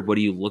good, or what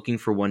are you looking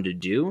for one to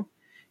do?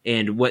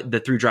 And what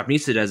the 3-drop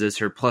Nissa does is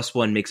her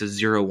 +1 makes a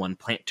 0/1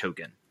 plant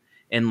token.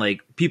 And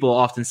like people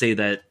often say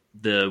that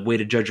the way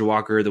to judge a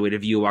walker, the way to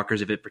view a walker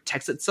is if it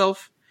protects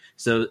itself.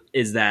 So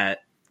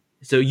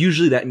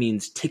usually that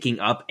means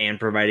ticking up and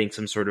providing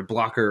some sort of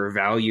blocker or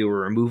value or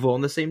removal on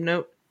the same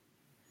note.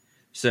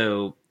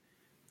 So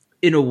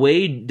in a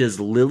way, does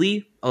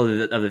Lily of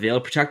the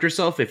Veil protect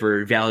herself if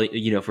we're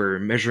if we're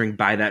measuring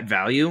by that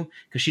value?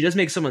 Because she does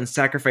make someone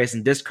sacrifice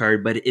and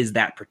discard, but it is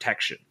that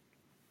protection.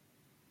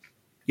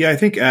 Yeah, I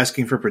think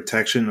asking for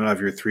protection out of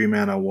your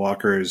 3-mana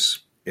walkers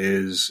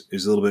is a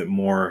little bit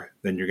more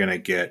than you're going to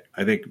get.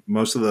 I think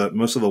most of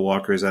the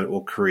walkers that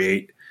will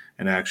create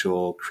an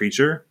actual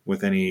creature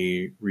with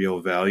any real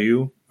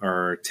value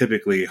are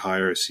typically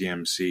higher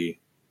CMC.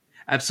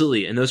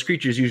 Absolutely, and those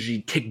creatures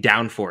usually tick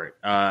down for it.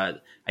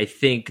 I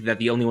think that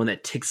the only one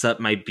that ticks up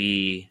might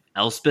be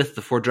Elspeth,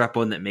 the 4-drop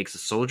one that makes a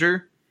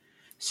soldier.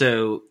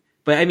 So,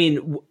 but I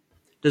mean,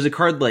 does a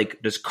card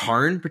does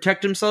Karn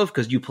protect himself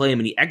because you play him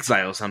and he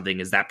exiles something?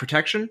 Is that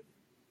protection?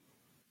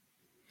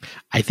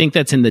 I think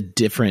that's in the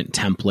different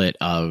template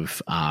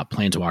of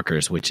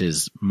Planeswalkers, which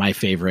is my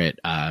favorite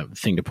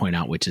thing to point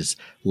out, which is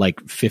like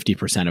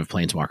 50% of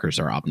Planeswalkers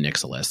are Ob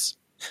Nixilis.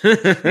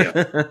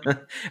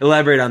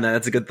 Elaborate on that.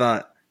 That's a good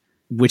thought.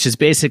 Which is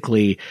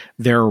basically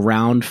they're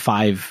around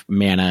 5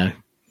 mana,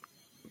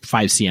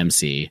 5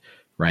 CMC,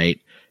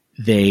 right?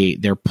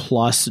 Their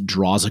plus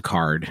draws a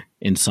card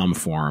in some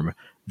form.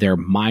 Their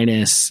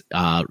minus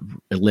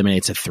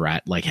eliminates a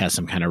threat, like has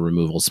some kind of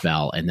removal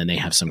spell, and then they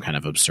have some kind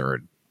of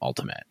absurd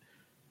ultimate.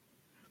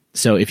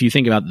 So if you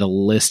think about the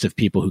list of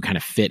people who kind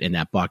of fit in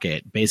that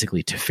bucket,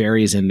 basically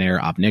Teferi is in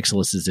there, Ob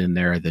Nixilis is in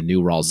there, the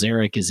new Ral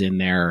Zarek is in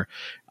there.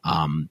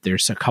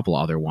 There's a couple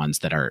other ones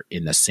that are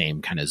in the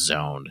same kind of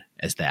zone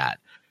as that.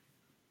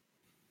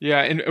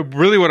 Yeah, and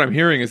really what I'm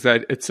hearing is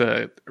that it's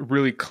a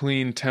really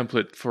clean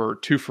template for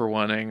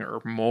 2-for-1ing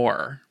or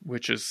more,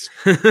 which is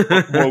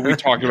what we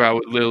talked about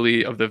with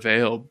Lily of the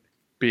Veil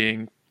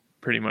being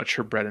pretty much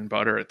her bread and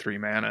butter at 3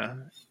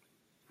 mana.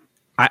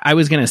 I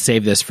was going to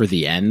save this for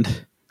the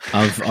end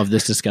of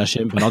this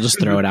discussion, but I'll just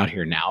throw it out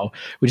here now,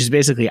 which is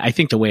basically, I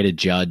think the way to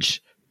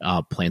judge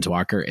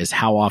Planeswalker is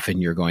how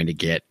often you're going to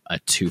get a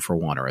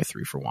 2-for-1 or a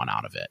 3-for-1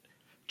 out of it.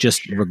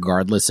 just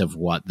regardless of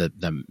what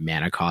the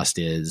mana cost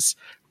is,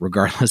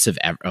 regardless of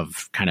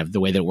kind of the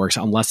way that it works,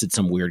 unless it's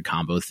some weird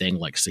combo thing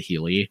like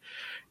Saheeli.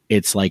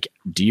 It's like,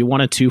 do you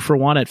want a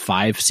 2-for-1 at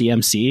 5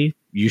 CMC?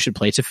 You should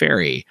play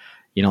Teferi.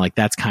 You know, like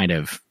that's kind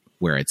of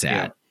where it's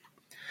at.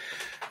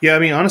 Yeah, I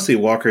mean, honestly,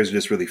 Walker is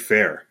just really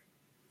fair,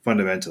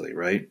 fundamentally,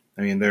 right?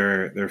 I mean,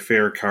 they're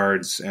fair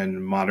cards,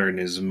 and Modern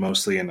is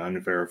mostly an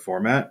unfair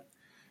format.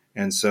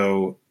 And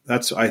so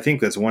I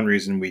think that's one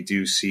reason we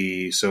do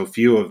see so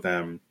few of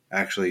them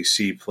actually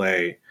see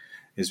play,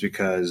 is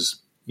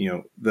because, you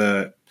know,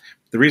 the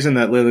reason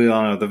that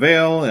Liliana of the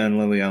Veil and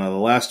Liliana of the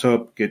Last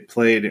Hope get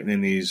played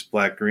in these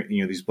black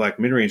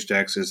mid-range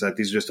decks is that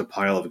these are just a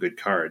pile of good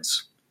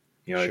cards.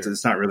 You know, Sure.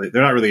 it's not really,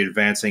 they're not really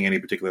advancing any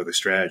particular other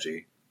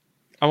strategy.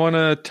 I want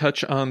to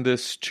touch on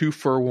this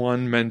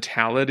 2-for-1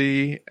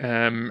 mentality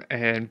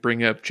and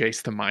bring up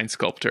Jace the Mind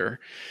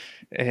Sculptor.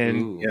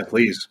 And Yeah,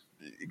 please.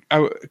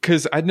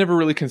 because I'd never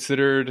really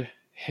considered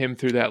him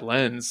through that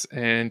lens,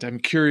 and I'm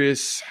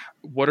curious,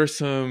 what are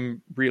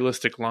some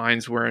realistic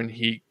lines wherein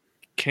he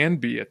can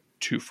be a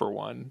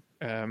 2-for-1?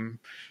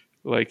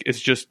 Like, it's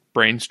just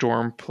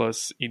Brainstorm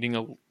plus eating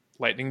a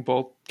lightning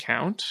bolt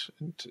count?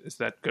 And is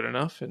that good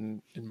enough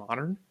in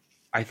Modern?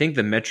 I think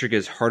the metric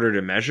is harder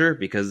to measure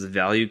because the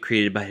value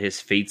created by his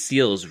Fate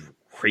Seal is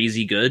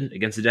crazy good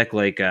against a deck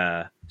like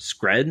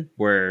Skred,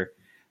 where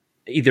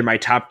either my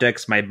top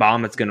deck's my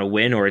bomb that's going to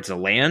win, or it's a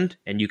land,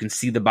 and you can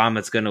see the bomb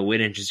that's going to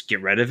win and just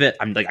get rid of it.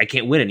 I'm like, I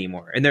can't win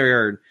anymore. And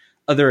there are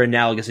other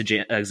analogous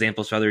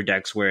examples for other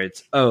decks where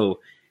it's, oh,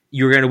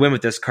 you're going to win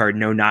with this card.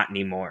 No, not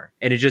anymore.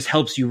 And it just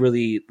helps you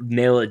really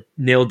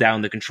nail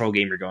down the control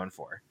game you're going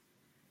for.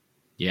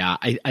 Yeah,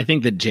 I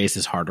think that Jace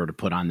is harder to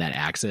put on that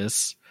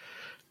axis.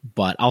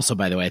 But also,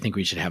 by the way, I think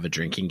we should have a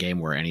drinking game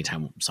where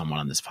anytime someone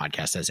on this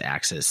podcast says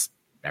axis,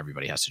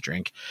 everybody has to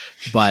drink.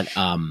 But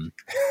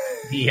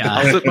yeah,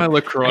 I'll sip my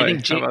LaCroix. I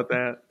think How about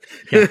that?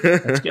 yeah,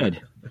 that's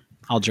good.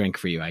 I'll drink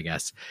for you, I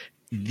guess.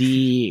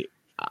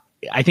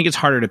 I think it's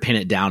harder to pin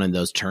it down in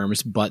those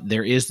terms, but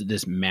there is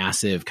this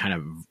massive kind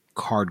of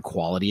card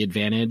quality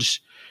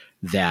advantage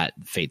that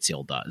Fate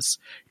Seal does.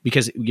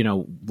 Because, you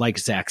know, like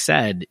Zach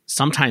said,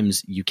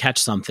 sometimes you catch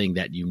something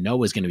that you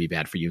know is going to be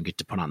bad for you and get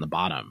to put on the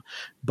bottom.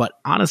 But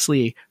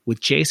honestly,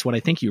 with Jace, what I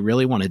think you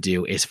really want to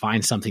do is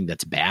find something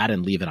that's bad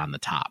and leave it on the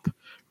top,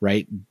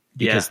 right?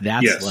 Because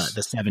that's what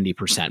the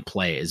 70%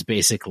 play is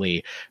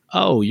basically,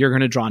 oh, you're going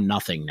to draw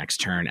nothing next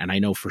turn, and I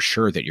know for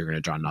sure that you're going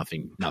to draw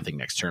nothing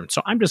next turn.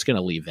 So I'm just going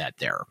to leave that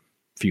there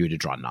for you to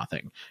draw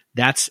nothing.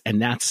 That's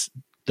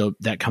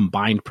that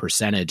combined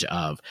percentage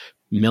of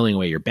milling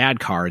away your bad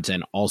cards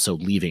and also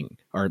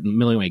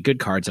milling away good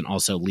cards and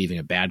also leaving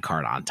a bad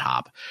card on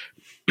top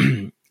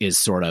is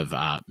sort of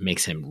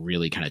makes him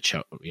really kind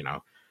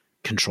of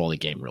control the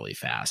game really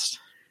fast.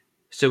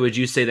 So would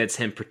you say that's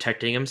him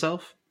protecting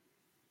himself?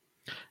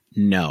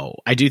 No,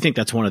 I do think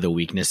that's one of the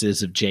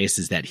weaknesses of Jace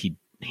is that he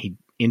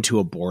into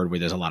a board where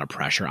there's a lot of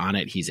pressure on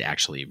it, he's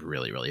actually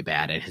really, really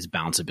bad, and his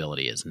bounce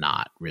ability is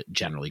not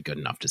generally good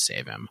enough to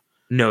save him.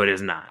 No, it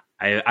is not.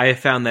 I have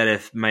found that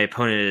if my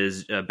opponent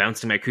is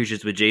bouncing my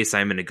creatures with Jace,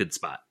 I'm in a good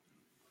spot.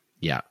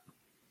 Yeah.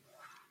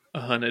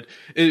 100.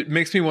 It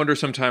makes me wonder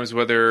sometimes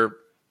whether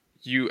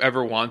you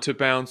ever want to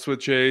bounce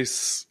with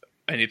Jace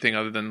anything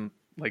other than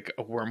like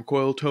a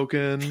Wormcoil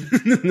token.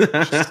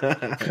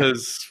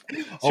 Because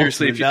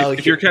seriously,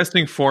 if you're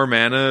casting 4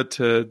 mana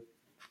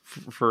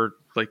for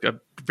like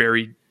a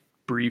very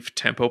brief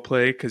tempo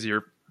play because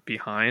you're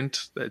behind,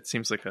 that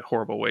seems like a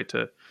horrible way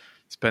to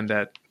spend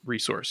that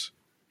resource.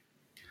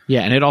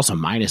 Yeah, and it also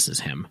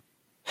minuses him.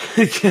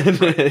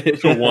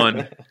 So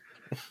 1.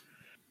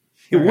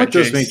 What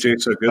does make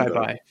Jace so good,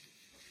 though?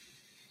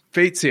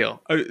 Fate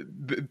Seal.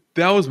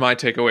 That was my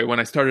takeaway when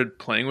I started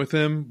playing with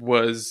him,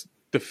 was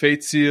the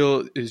Fate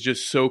Seal is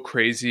just so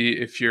crazy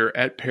if you're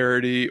at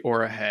parity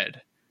or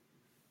ahead.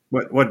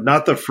 What?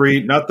 Not the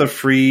free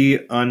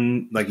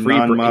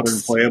non-modern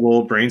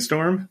playable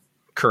Brainstorm?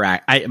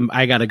 Correct.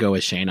 I got to go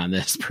with Shane on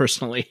this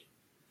personally.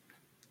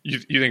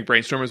 You think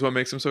Brainstorm is what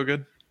makes him so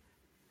good?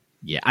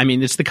 Yeah, I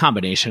mean, it's the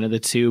combination of the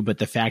two, but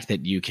the fact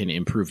that you can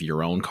improve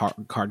your own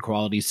card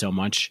quality so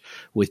much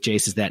with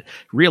Jace is that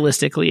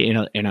realistically,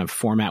 in a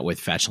format with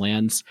fetch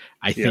lands,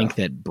 I think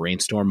that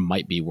Brainstorm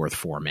might be worth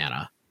 4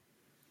 mana.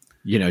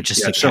 You know,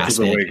 just to shuffles cast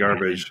away it,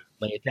 garbage,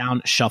 lay it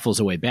down, shuffles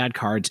away bad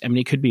cards. I mean,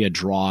 it could be a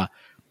draw.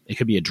 It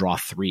could be a draw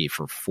 3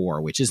 for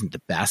 4, which isn't the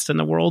best in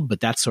the world,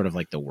 but that's sort of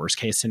like the worst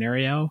case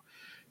scenario.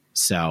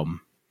 So,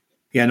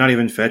 yeah, not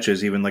even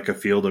fetches, even like a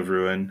Field of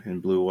Ruin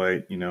in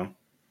blue-white. You know.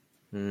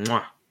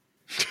 Mwah.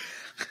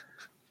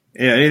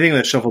 Yeah, anything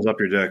that shuffles up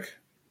your deck.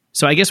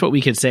 So I guess what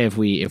we could say if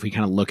we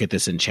kind of look at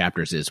this in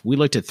chapters is we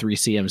looked at 3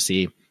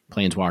 CMC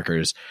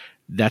Planeswalkers.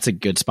 That's a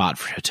good spot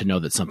to know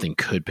that something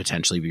could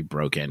potentially be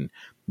broken.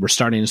 We're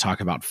starting to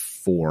talk about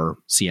 4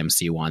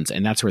 CMC ones,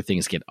 and that's where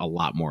things get a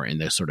lot more in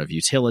the sort of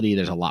utility.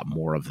 There's a lot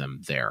more of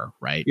them there,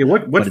 right? Yeah,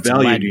 what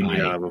value do you need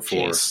out of a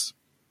 4? Jace.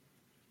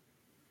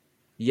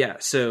 Yeah,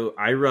 so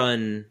I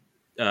run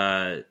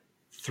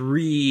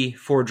 3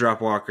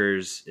 4-drop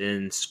walkers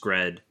in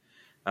Skred.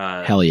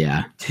 Hell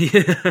yeah.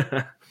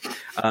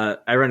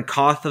 I run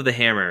Koth of the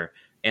Hammer,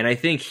 and I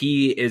think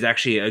he is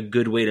actually a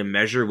good way to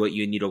measure what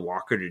you need a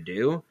walker to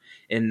do,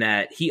 in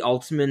that he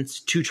ultimates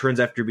 2 turns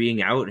after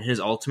being out, and his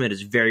ultimate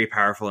is very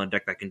powerful in a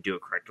deck that can do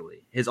it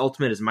correctly. His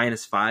ultimate is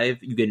 -5,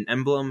 you get an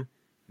emblem,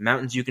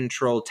 mountains you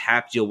control,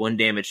 tap, deal 1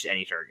 damage to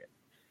any target.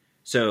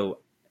 So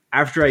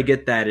after I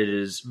get that, it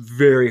is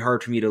very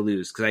hard for me to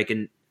lose, because I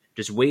can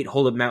just wait,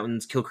 hold up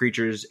mountains, kill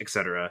creatures,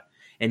 etc.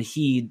 And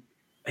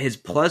his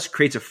plus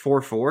creates a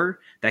 4/4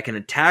 that can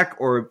attack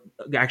or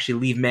actually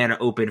leave mana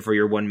open for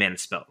your 1 mana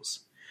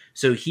spells.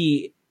 So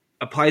he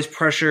applies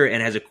pressure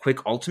and has a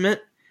quick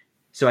ultimate.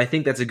 So I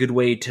think that's a good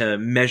way to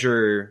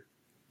measure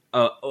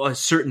a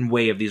certain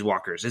way of these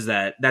walkers, is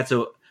that's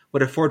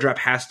what a 4-drop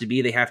has to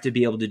be. They have to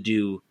be able to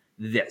do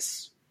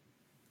this.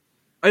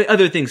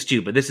 Other things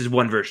too, but this is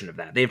one version of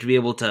that. They have to be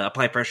able to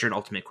apply pressure and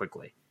ultimate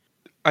quickly.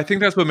 I think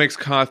that's what makes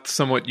Koth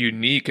somewhat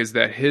unique, is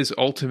that his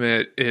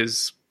ultimate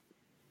is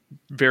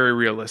very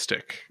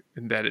realistic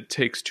in that it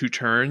takes 2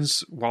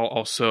 turns while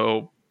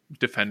also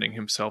defending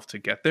himself to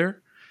get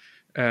there.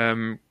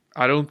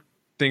 I don't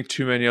think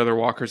too many other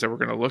walkers that we're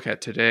going to look at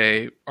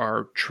today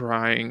are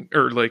trying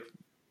or like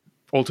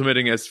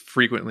ultimating as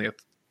frequently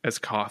as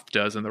Koth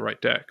does in the right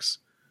decks.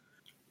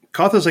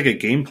 Koth is like a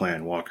game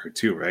plan walker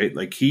too, right?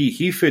 Like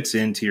he fits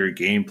into your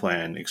game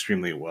plan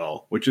extremely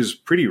well, which is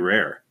pretty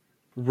rare.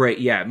 Right,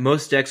 yeah.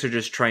 Most decks are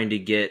just trying to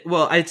get...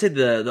 Well, I'd say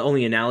the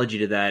only analogy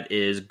to that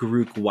is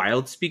Garruk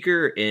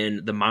Wildspeaker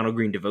in the mono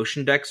green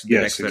devotion decks, the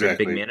decks that are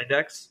big mana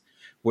decks,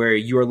 where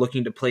you are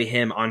looking to play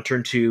him on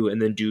turn 2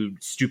 and then do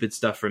stupid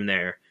stuff from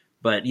there.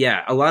 But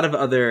yeah, a lot of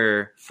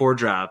other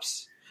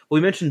 4-drops... Well,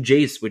 we mentioned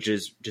Jace, which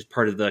is just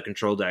part of the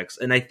control decks,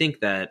 and I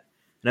think that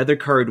another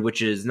card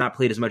which is not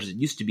played as much as it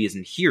used to be is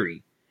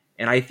Nahiri.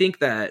 And I think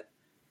that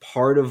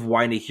part of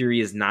why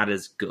Nahiri is not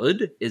as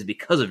good is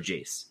because of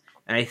Jace.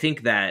 And I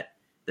think that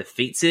the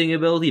Fate Sealing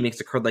ability makes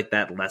a card like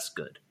that less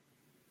good.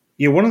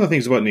 Yeah, one of the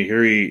things about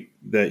Nahiri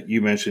that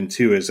you mentioned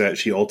too is that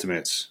she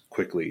ultimates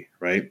quickly,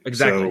 right?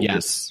 Exactly. So,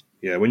 Yes.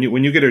 Yeah, when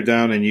you get her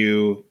down and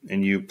you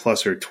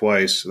plus her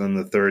twice, then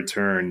the 3rd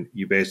turn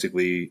you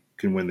basically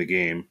can win the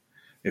game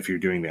if you're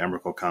doing the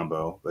Emrakul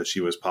combo that she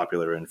was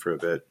popular in for a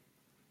bit.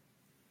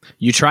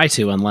 You try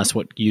to, unless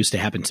what used to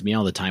happen to me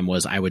all the time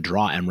was I would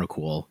draw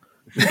Emrakul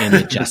in the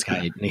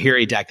Jeskai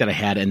Nahiri deck that I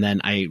had, and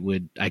then I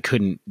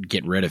couldn't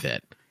get rid of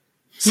it.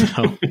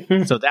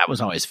 So that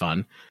was always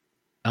fun.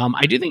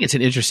 I do think it's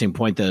an interesting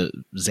point, though,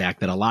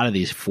 Zach, that a lot of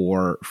these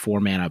four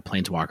mana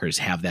planeswalkers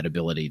have that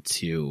ability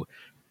to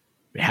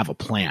have a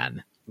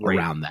plan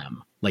around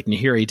them, like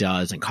Nahiri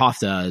does, and Koth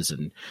does,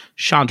 and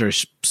Chandra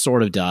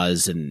sort of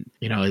does, and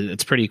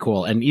it's pretty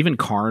cool. And even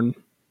Karn,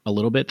 a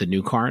little bit, the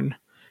new Karn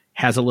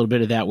has a little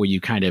bit of that, where you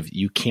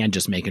can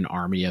just make an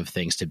army of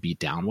things to beat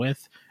down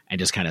with and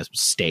just kind of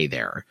stay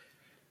there.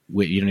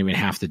 You don't even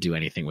have to do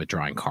anything with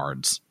drawing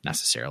cards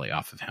necessarily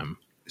off of him.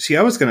 See,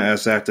 I was going to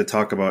ask Zach to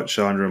talk about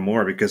Chandra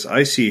more, because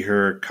I see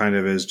her kind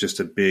of as just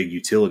a big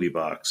utility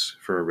box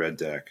for a red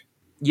deck.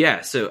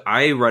 Yeah, so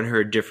I run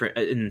her different.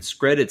 In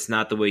Scred, it's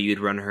not the way you'd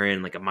run her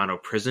in like a mono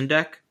prison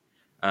deck.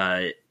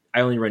 I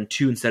only run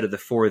 2 instead of the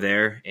 4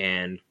 there,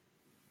 and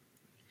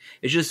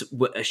it's just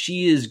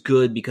she is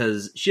good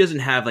because she doesn't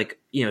have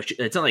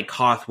it's not like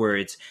Koth where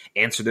it's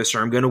answer this or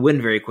I'm going to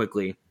win very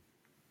quickly.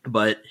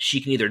 But she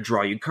can either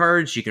draw you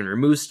cards, she can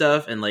remove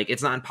stuff, and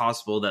it's not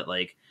impossible that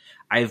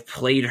I've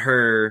played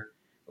her,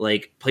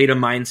 played a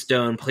Mind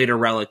Stone, played a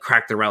Relic,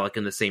 cracked the Relic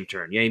in the same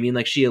turn. You know what I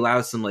mean? She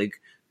allows some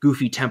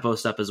goofy tempo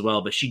stuff as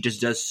well, but she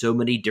just does so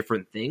many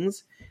different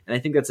things. And I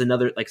think that's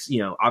another,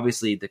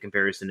 obviously the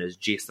comparison is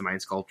Jace the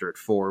Mind Sculptor at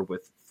 4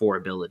 with 4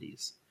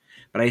 abilities.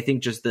 But I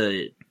think just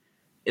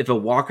if a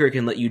walker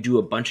can let you do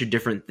a bunch of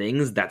different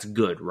things, that's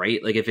good, right?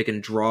 If it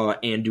can draw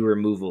and do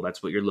removal,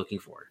 that's what you're looking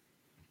for.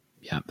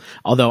 Yeah.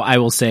 Although I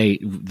will say,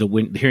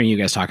 hearing you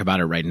guys talk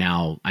about it right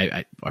now,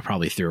 I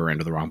probably threw her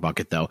into the wrong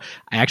bucket, though.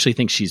 I actually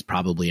think she's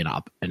probably an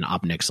Ob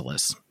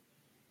Nixilis.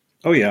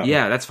 Oh, yeah.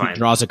 Yeah, that's fine. She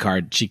draws a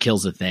card, she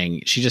kills the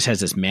thing. She just has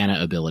this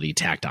mana ability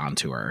tacked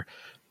onto her.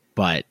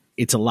 But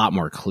it's a lot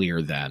more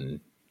clear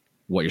than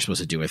what you're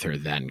supposed to do with her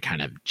than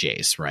kind of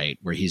Jace, right?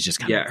 Where he's just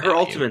kind of... Yeah, her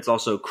ultimate's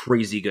also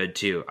crazy good,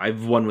 too.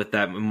 I've won with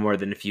that more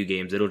than a few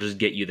games. It'll just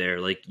get you there.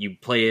 You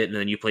play it, and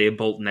then you play a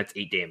bolt, and that's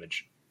 8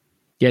 damage.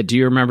 Yeah, do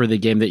you remember the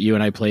game that you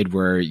and I played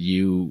where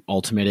you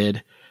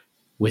ultimated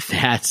with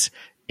that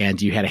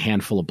and you had a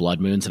handful of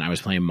Blood Moons and I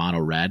was playing mono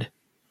red?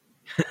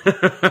 And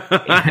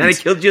I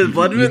killed you with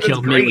Blood Moons? You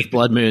killed me with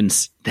Blood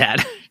Moons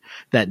that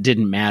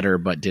didn't matter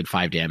but did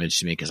 5 damage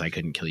to me because I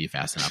couldn't kill you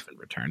fast enough in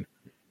return.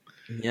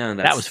 Yeah,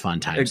 that was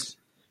fun times.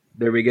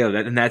 There we go.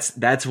 And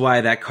that's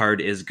why that card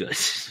is good.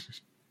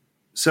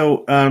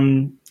 So,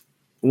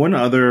 one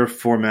other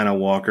 4-mana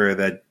walker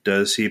that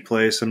does see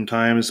play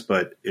sometimes,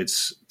 but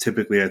it's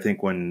typically, I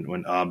think, when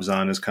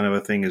Abzan is kind of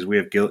a thing, is we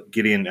have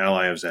Gideon,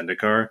 Ally of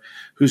Zendikar,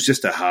 who's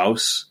just a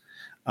house.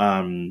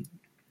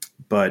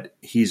 But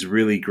he's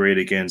really great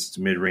against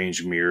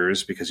mid-range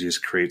mirrors because he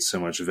just creates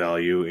so much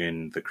value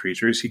in the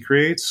creatures he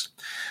creates.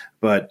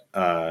 but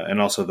and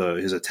also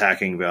his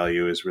attacking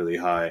value is really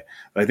high.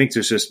 But I think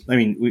there's just,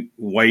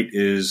 white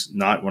is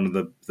not one of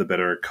the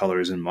better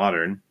colors in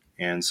Modern,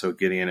 and so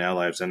getting an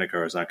ally of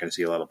Zendikar is not going to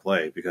see a lot of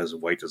play because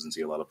white doesn't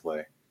see a lot of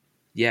play.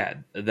 Yeah,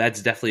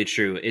 that's definitely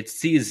true. It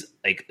sees,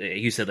 like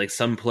you said, like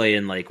some play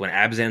in like when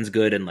Abzan's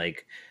good and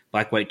like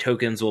black-white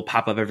tokens will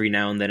pop up every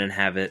now and then and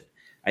have it.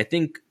 I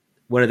think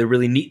one of the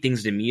really neat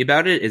things to me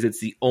about it is it's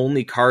the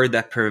only card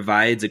that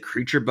provides a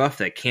creature buff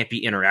that can't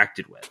be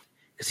interacted with.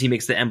 Because he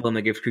makes the emblem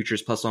that gives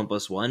creatures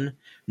 +1/+1.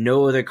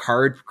 No other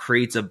card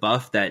creates a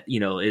buff that,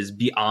 is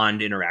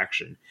beyond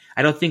interaction.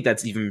 I don't think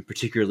that's even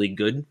particularly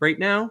good right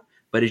now,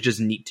 but it's just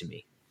neat to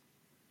me.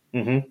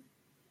 Mm-hmm.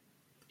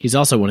 He's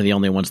also one of the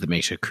only ones that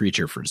makes a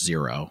creature for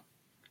 0.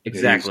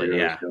 Exactly,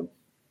 yeah.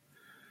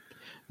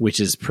 Which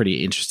is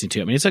pretty interesting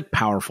too. I mean, it's a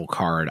powerful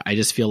card. I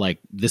just feel like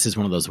this is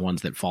one of those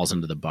ones that falls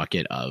into the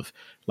bucket of,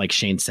 like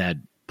Shane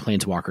said,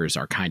 Planeswalkers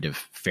are kind of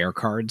fair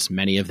cards.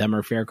 Many of them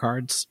are fair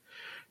cards.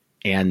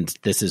 And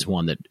this is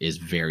one that is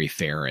very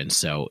fair. And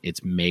so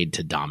it's made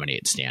to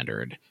dominate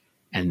Standard.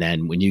 And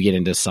then when you get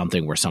into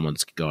something where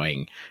someone's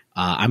going,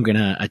 I'm going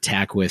to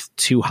attack with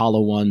 2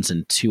 Hollow Ones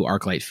and 2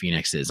 Arclight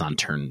Phoenixes on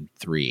turn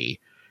 3.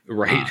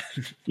 Right.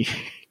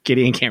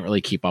 Gideon can't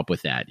really keep up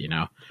with that,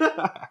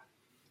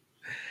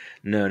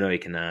 No, he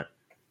cannot.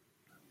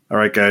 All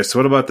right, guys. So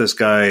what about this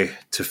guy,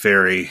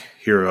 Teferi,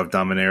 Hero of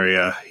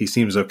Dominaria? He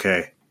seems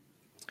okay.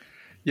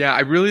 Yeah, I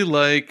really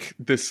like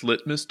this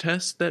litmus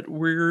test that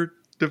we're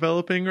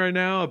developing right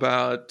now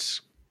about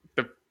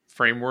the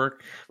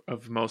framework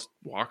of most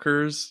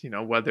walkers,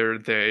 whether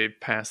they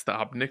pass the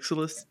Ob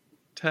Nixilis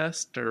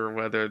test or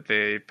whether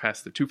they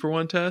pass the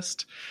 2-for-1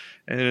 test.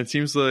 And it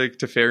seems like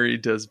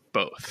Teferi does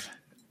both.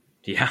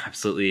 Yeah,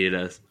 absolutely it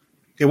does.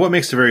 Yeah, what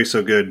makes Teferi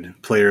so good?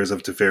 Players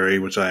of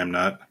Teferi, which I am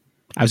not.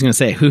 I was going to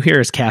say, who here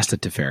has cast a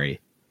Teferi?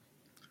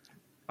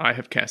 I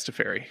have cast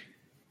Teferi.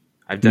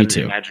 I've done it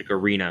in Magic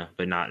Arena,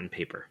 but not in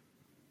paper.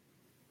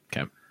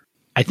 Okay.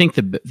 I think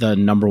the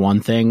number one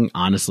thing,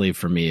 honestly,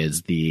 for me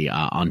is the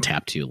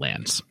untap 2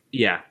 lands.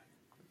 Yeah.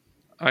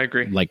 I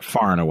agree. Like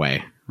far and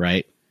away,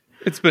 right?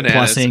 It's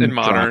bananas Plussing, in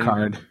Modern. draw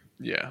card.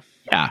 Yeah.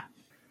 Yeah.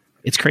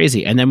 It's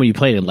crazy. And then when you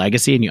play it in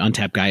Legacy and you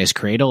untap Gaia's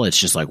Cradle, it's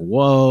just like,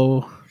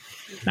 whoa.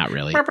 Not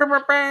really.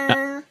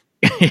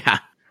 Yeah.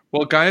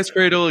 Well, Gaia's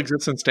Cradle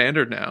exists in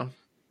Standard now,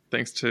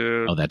 thanks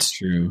to... Oh, that's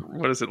true.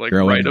 What is it, like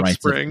Growing Rite of Rites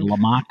Spring?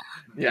 Lamach.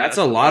 Yeah, that's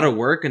a lot of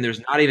work, and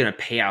there's not even a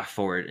payoff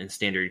for it in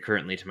Standard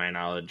currently, to my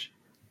knowledge.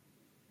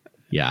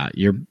 Yeah,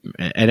 you're...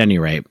 At any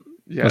rate,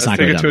 Yeah, let's let's not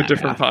take go it down to a that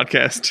different path.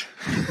 podcast.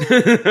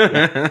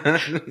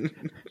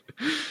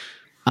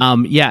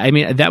 Yeah, I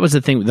mean, that was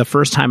the thing. The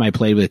first time I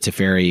played with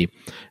Teferi,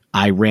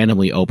 I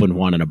randomly opened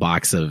one in a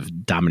box of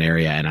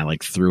Dominaria and I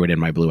threw it in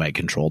my blue-white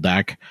control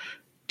deck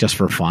just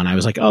for fun. I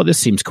was like, oh, this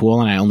seems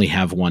cool. And I only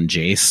have 1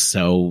 Jace,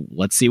 so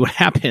let's see what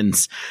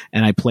happens.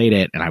 And I played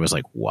it and I was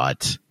like,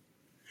 what?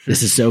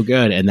 This is so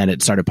good. And then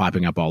it started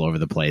popping up all over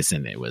the place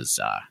and it was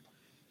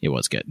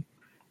good.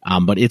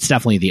 But it's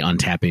definitely the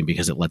untapping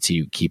because it lets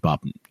you keep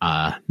up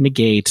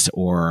negate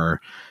or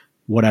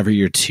whatever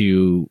your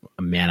 2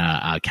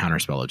 mana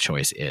counterspell of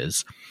choice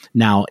is.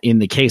 Now, in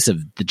the case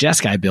of the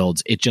Jeskai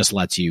builds, it just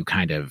lets you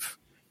kind of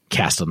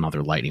cast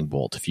another lightning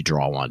bolt if you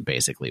draw one,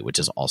 basically, which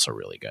is also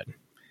really good.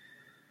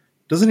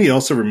 Doesn't he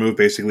also remove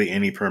basically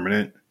any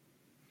permanent?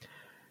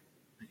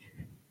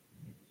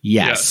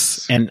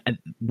 Yes. And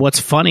what's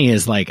funny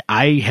is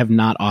I have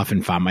not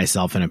often found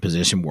myself in a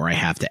position where I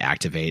have to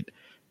activate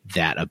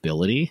that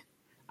ability.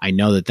 I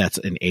know that that's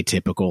an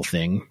atypical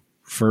thing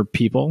for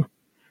people.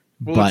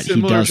 Well, but it's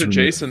similar he does to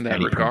Jason in that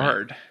any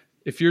regard. permanent.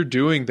 If you're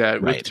doing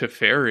that with Right.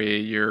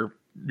 Teferi, you're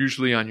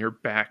usually on your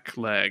back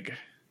leg.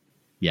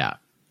 Yeah.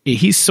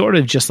 He's sort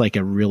of just like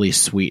a really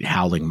sweet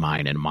Howling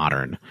Mine in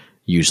Modern,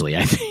 usually,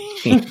 I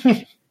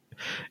think,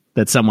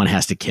 that someone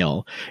has to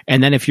kill.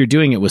 And then if you're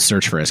doing it with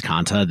Search for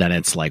Escanta, then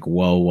it's like,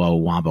 whoa,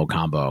 wombo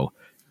combo,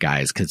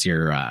 guys, because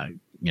you're,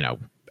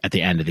 at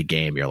the end of the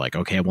game, you're like,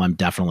 okay, well,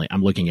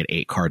 I'm looking at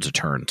 8 cards a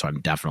turn, so I'm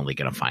definitely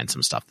going to find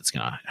some stuff that's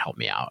going to help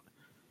me out.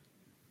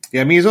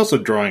 Yeah, I mean, he's also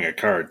drawing a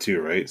card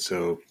too, right?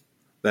 So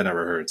that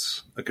never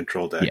hurts. A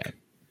control deck.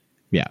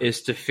 Yeah.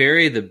 Is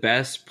Teferi the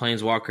best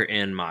Planeswalker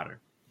in Modern?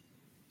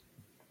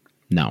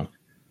 No.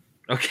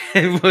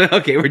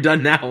 Okay, we're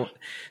done now.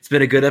 It's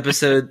been a good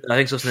episode.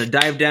 Thanks for listening to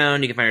Dive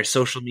Down. You can find our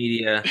social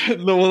media.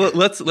 No, well,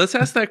 let's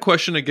ask that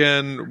question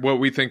again. What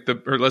we think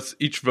let's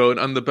each vote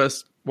on the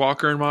best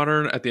Walker in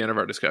Modern at the end of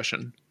our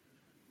discussion.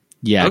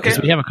 Yeah, because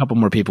Okay. we have a couple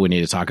more people we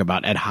need to talk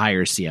about at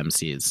higher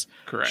CMCs.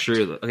 Correct.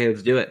 True. Okay,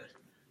 let's do it.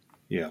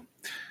 Yeah.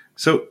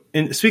 So,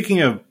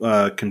 speaking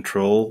of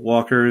control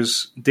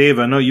walkers, Dave,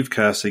 I know you've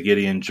cast a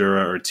Gideon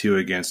Jura or 2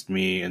 against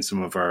me in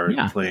some of our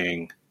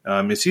playing.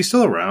 Is he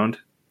still around?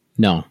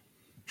 No.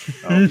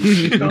 Oh,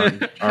 he's gone.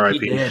 He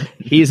R.I.P. did.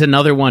 He's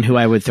another one who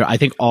I would throw. I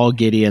think all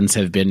Gideons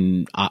have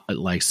been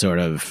sort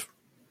of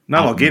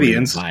Not all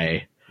Gideons.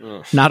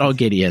 Not all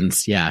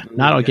Gideons. Yeah,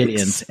 not all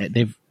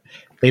Gideons.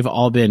 They've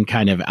all been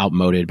kind of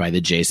outmoded by the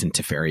Jason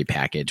Teferi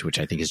package, which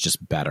I think is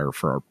just better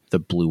for the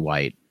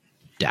blue-white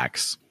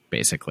decks,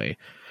 basically.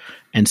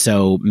 And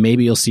so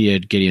maybe you'll see a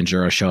Gideon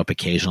Juro show up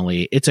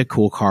occasionally. It's a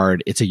cool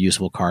card. It's a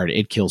useful card.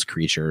 It kills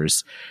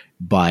creatures,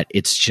 but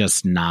it's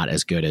just not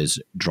as good as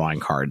drawing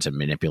cards and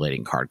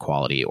manipulating card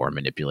quality or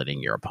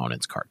manipulating your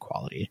opponent's card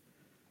quality.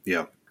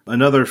 Yeah.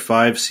 Another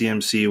 5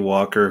 CMC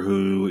walker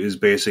who is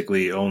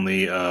basically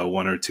only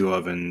 1 or 2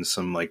 of in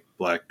some like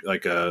black,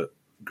 like a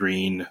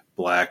green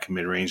black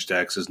mid-range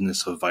decks is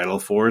Nissa Vital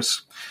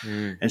Force.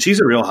 And she's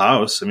a real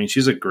house. I mean,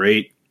 she's a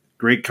great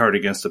card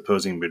against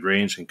opposing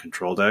mid-range and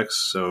control decks.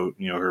 So,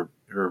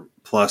 her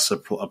plus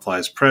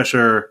applies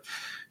pressure.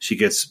 She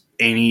gets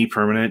any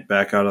permanent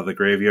back out of the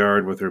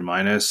graveyard with her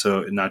minus.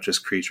 So not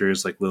just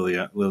creatures like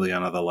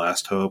Liliana the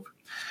Last Hope.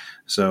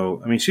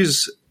 So, I mean,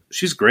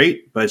 she's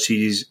great, but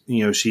she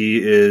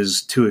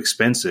is too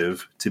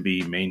expensive to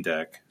be main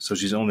deck. So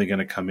she's only going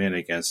to come in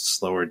against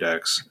slower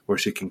decks where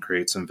she can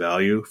create some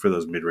value for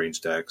those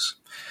mid-range decks.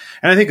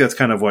 And I think that's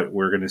kind of what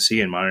we're going to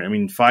see in Modern. I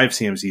mean, 5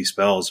 CMC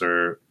spells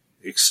are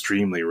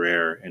extremely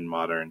rare in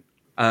Modern.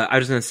 I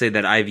was going to say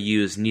that I've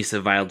used Nissa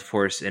Vital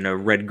Force in a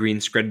red-green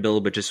Scred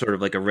build, but just sort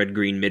of like a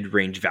red-green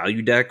mid-range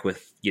value deck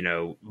with, a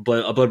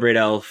Bloodbraid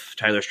Elf,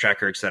 Tyler's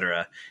Tracker,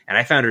 etc. And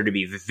I found her to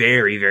be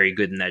very, very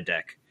good in that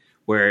deck,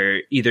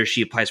 where either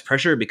she applies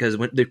pressure because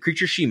when the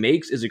creature she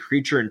makes is a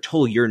creature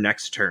until your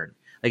next turn.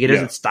 Like, it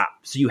doesn't stop.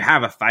 So you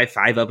have a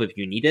 5/5 up if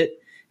you need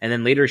it, and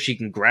then later she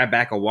can grab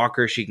back a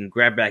Walker, she can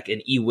grab back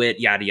an Ewit,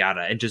 yada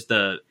yada, and just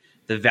the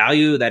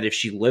value that if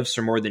she lives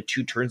for more than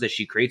 2 turns that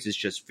she creates is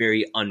just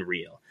very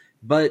unreal.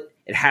 But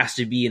it has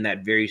to be in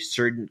that very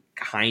certain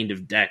kind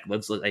of deck.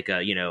 Let's look like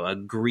a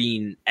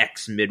green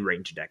X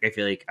mid-range deck. I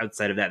feel like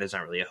outside of that, there's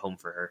not really a home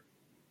for her.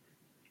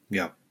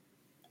 Yeah.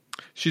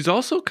 She's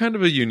also kind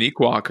of a unique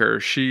walker.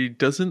 She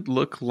doesn't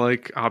look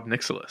like Ob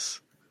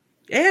Nixilis.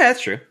 Yeah,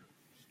 that's true.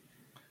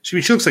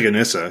 She looks like a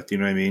Nissa. Do you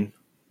know what I mean?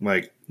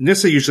 Like,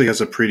 Nissa usually has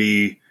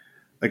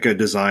a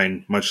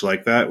design much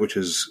like that, which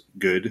is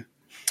good.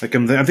 Like,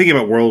 I'm thinking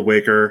about World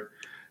Waker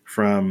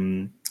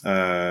from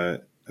a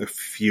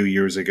few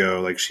years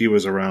ago. Like, she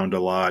was around a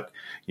lot.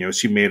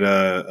 She made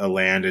a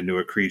land into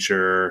a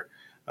creature,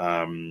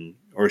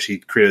 or she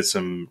created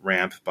some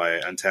ramp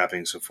by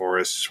untapping some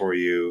forests for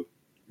you.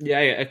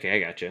 Yeah, okay, I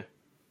gotcha.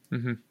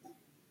 Mm-hmm.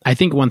 I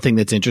think one thing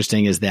that's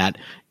interesting is that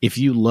if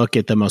you look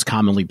at the most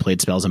commonly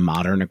played spells in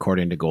Modern,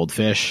 according to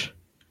Goldfish,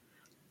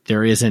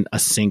 there isn't a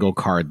single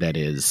card that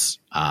is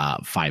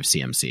 5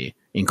 CMC,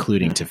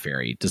 including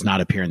Teferi. Does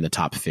not appear in the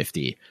top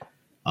 50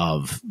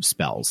 of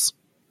spells.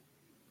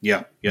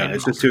 Yeah,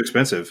 it's just too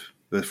expensive.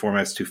 The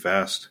format's too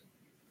fast.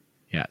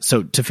 Yeah,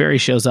 so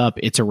Teferi shows up,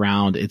 it's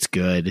around, it's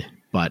good,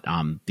 but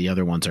the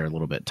other ones are a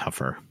little bit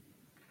tougher.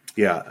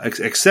 Yeah,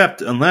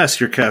 except unless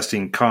you're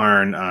casting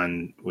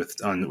Karn with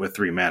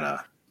 3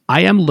 mana.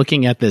 I am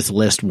looking at this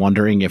list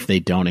wondering if they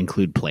don't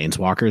include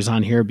Planeswalkers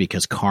on here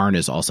because Karn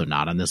is also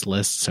not on this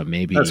list. So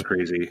maybe that's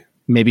crazy.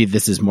 Maybe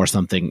this is more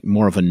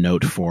of a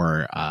note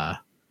for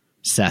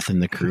Seth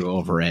and the crew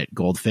over at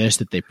Goldfish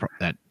that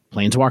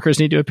Planeswalkers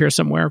need to appear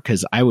somewhere,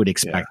 because I would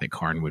expect that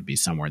Karn would be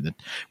somewhere that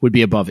would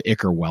be above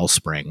Ichor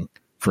Wellspring,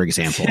 for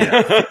example,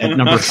 at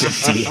number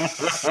 50.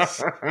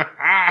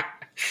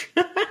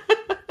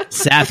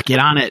 Seth, get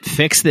on it.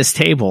 Fix this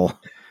table.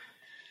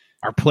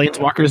 Are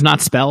Planeswalkers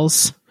not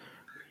spells?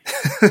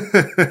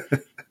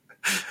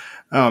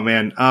 Oh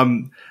man,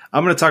 I'm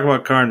going to talk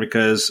about Karn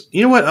because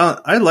you know what?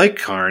 I like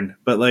Karn,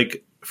 but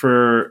I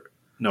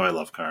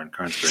love Karn.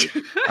 Karn's great.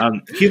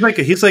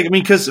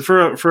 Because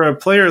for a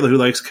player who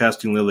likes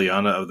casting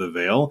Liliana of the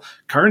Veil,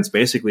 Karn's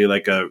basically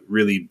like a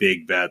really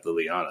big bad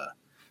Liliana.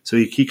 So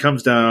he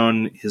comes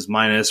down, his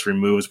minus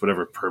removes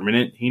whatever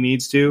permanent he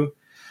needs to,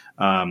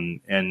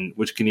 and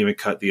which can even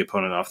cut the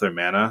opponent off their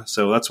mana.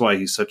 So that's why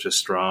he's such a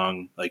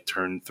strong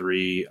turn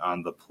 3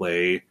 on the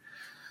play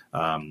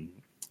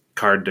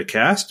card to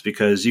cast,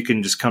 because you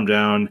can just come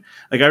down.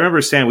 Like, I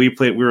remember, Stan, we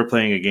were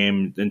playing a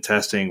game in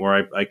testing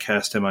where I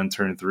cast him on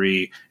turn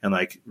 3 and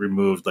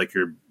removed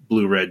your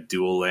blue-red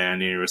dual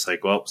land, and you're just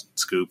like, well,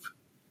 scoop.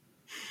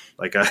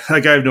 I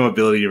have no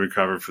ability to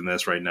recover from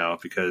this right now,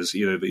 because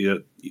either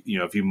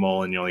if you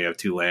mull and you only have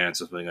 2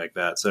 lands or something like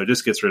that, so it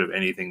just gets rid of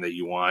anything that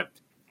you want.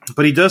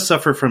 But he does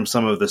suffer from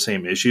some of the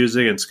same issues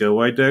against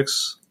skill-wide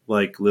decks,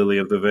 like Lily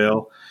of the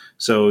Veil.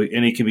 So,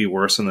 and he can be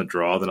worse on the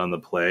draw than on the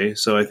play.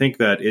 So I think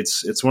that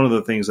it's one of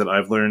the things that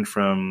I've learned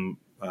from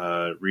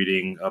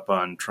reading up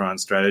on Tron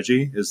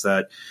strategy is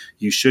that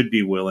you should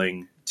be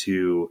willing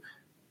to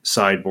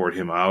sideboard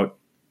him out,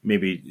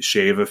 maybe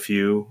shave a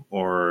few,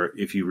 or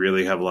if you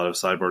really have a lot of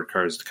sideboard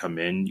cards to come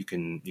in, you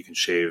can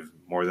shave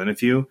more than a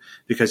few,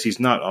 because he's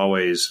not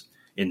always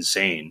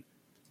insane.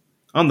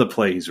 On the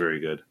play, he's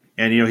very good.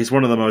 And, he's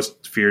one of the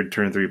most feared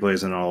turn 3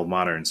 plays in all of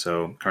Modern,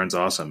 so Karn's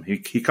awesome.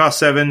 He costs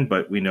 7,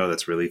 but we know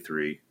that's really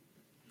 3.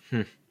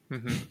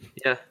 Mm-hmm.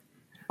 Yeah.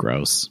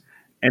 Gross.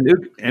 And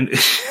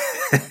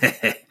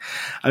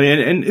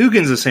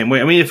Ugin's the same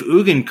way. I mean, if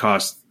Ugin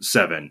costs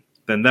 7,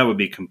 then that would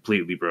be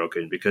completely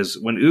broken, because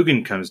when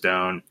Ugin comes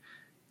down,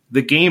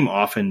 the game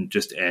often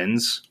just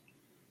ends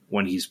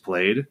when he's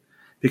played,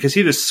 because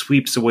he just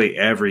sweeps away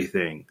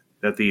everything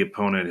that the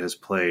opponent has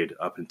played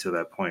up until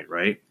that point,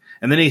 right?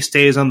 And then he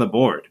stays on the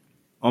board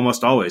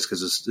almost always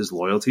because his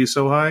loyalty is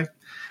so high.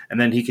 And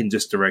then he can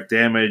just direct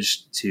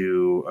damage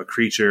to a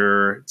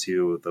creature,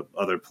 to the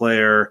other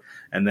player,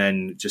 and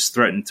then just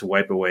threaten to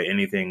wipe away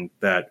anything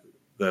that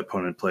the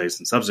opponent plays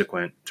in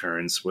subsequent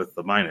turns with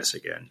the minus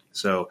again.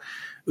 So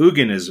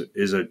Ugin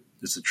is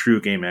a true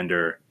game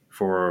ender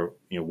for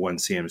one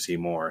CMC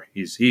more.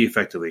 He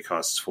effectively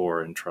costs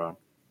 4 in Trump.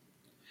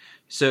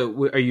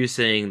 So are you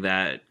saying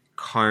that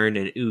Karn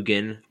and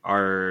Ugin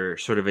are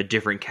sort of a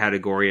different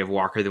category of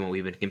walker than what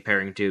we've been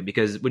comparing to?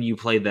 Because when you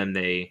play them,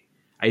 they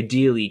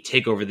ideally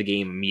take over the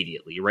game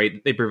immediately,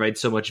 right? They provide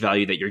so much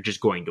value that you're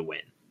just going to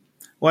win.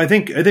 Well, I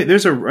think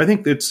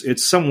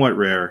it's somewhat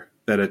rare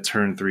that a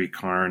turn 3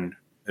 Karn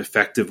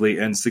effectively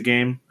ends the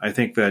game. I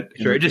think that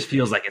sure, it just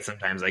feels like it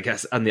sometimes, I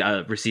guess, on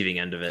the receiving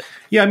end of it.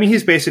 Yeah, I mean,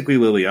 he's basically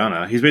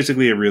Liliana. He's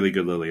basically a really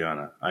good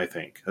Liliana, I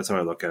think. That's how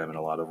I look at him in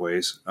a lot of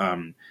ways.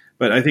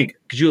 But I think...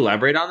 Could you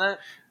elaborate on that?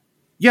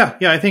 Yeah,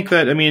 I think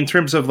that, I mean, in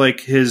terms of like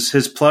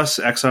his plus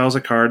exiles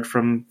a card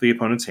from the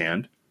opponent's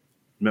hand,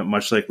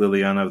 much like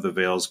Liliana of the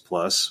Veils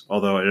plus,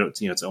 although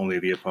it's only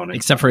the opponent.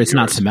 Except for it's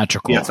not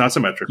symmetrical. Yeah, it's not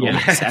symmetrical. Yeah,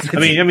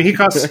 exactly. I mean, he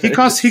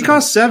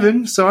costs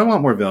 7, so I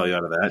want more value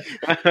out of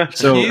that.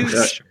 So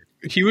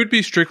he would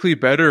be strictly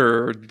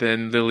better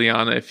than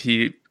Liliana if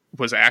he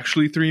was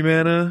actually 3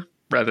 mana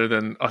rather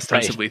than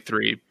ostensibly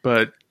 3.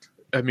 But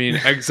I mean,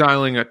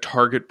 exiling a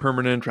target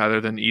permanent rather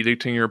than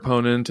edicting your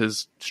opponent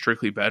is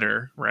strictly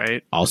better,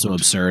 right? Also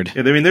absurd.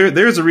 Yeah, I mean,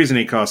 there's a reason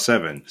he costs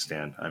 7,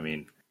 Stan. I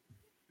mean.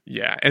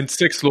 Yeah, and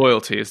 6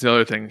 loyalty is the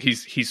other thing.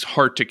 He's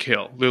hard to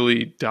kill.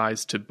 Lily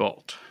dies to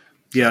bolt.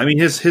 Yeah, I mean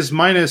his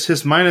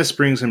minus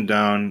brings him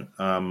down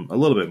a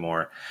little bit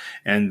more,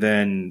 and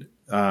then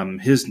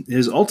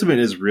his ultimate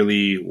is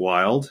really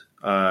wild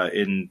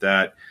in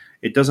that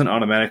it doesn't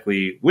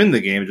automatically win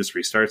the game; it just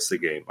restarts the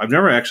game. I've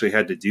never actually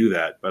had to do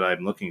that, but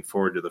I'm looking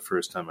forward to the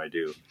first time I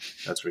do.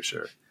 That's for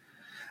sure.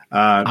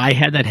 I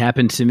had that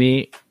happen to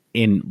me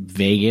in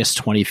Vegas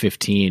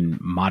 2015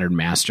 Modern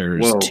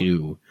Masters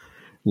 2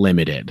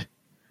 Limited,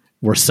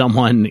 where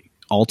someone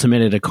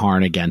ultimated a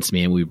Karn against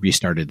me and we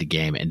restarted the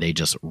game and they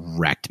just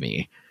wrecked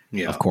me.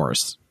 Yeah. Of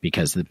course,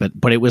 because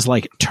but it was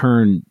like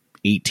turn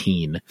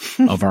 18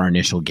 of our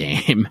initial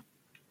game,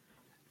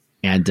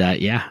 and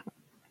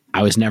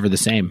I was never the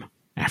same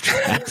after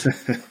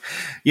that.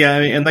 Yeah,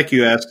 I mean, and like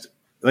you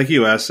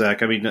asked,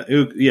 Zach. I mean,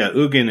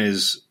 Ugin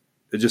is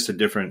just a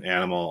different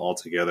animal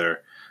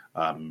altogether.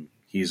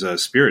 He's a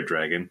spirit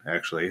dragon,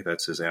 actually.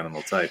 That's his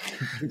animal type.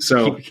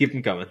 So keep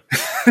him coming.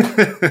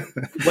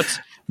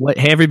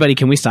 Hey, everybody,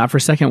 can we stop for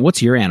a second?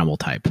 What's your animal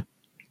type?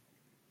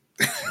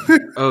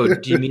 Oh,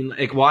 do you mean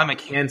like? Well, I'm a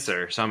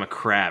Cancer, so I'm a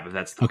crab. If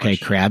that's the okay.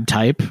 question. Crab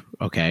type.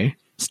 Okay,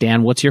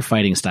 Stan, what's your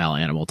fighting style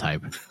animal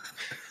type?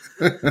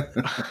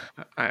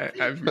 I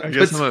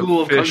guess I'm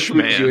a fish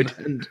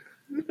man.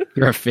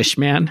 You're a fish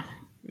man.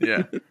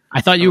 Yeah, I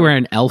thought you were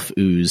an elf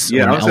ooze.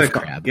 Yeah, or an elf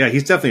crab. Yeah,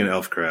 he's definitely an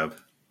elf crab.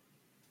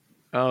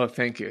 Oh,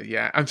 thank you.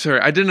 Yeah, I'm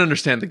sorry. I didn't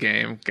understand the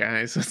game,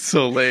 guys. It's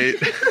so late.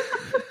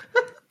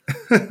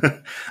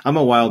 I'm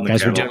a wild Nicatl.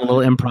 Guys, we're doing a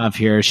little improv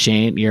here.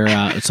 Shane, you're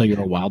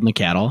a wild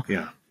Nicatl.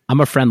 Yeah. I'm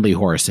a friendly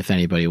horse, if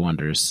anybody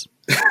wonders.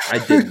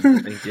 I did.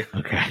 Thank you.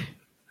 Okay.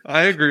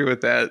 I agree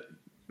with that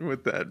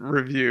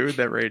review,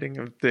 that rating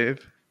of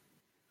Dave.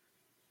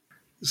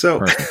 So,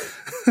 all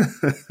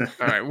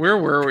right, where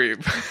were we?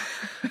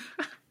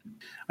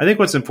 I think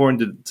what's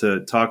important to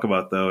talk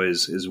about though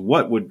is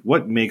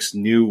what makes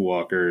new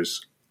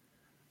walkers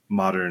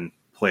modern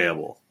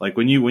playable. Like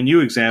when you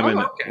examine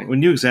a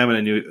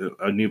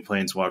new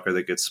planeswalker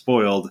that gets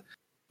spoiled,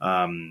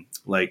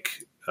 like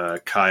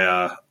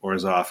Kaya,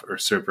 Orzhov,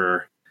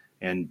 Usurper,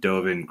 and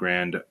Dovin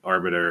Grand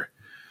Arbiter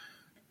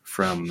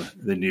from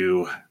the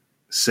new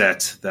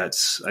set.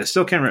 That's I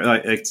still can't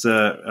remember. It's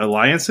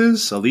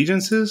allegiances.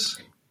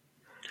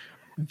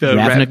 The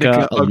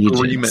Ravnica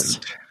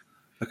Agreement.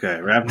 Okay,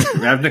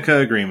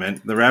 Ravnica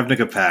Agreement, the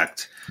Ravnica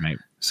Pact. Right.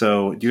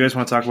 So, do you guys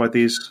want to talk about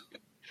these?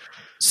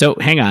 So,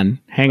 hang on.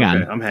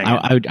 I'm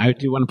hanging. I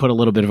do want to put a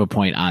little bit of a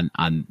point on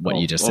what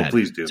you just said.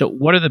 Please do. So,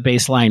 what are the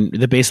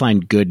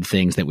baseline good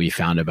things that we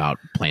found about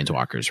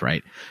Planeswalkers,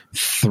 right?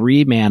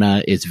 3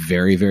 mana is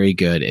very, very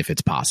good if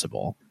it's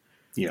possible.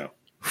 Yeah.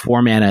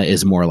 4 mana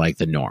is more like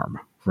the norm,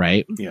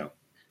 right? Yeah.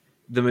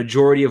 The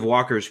majority of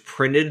walkers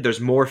printed,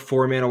 there's more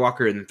 4-mana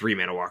walker than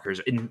 3-mana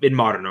walkers in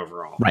modern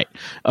overall. Right.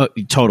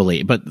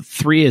 Totally. But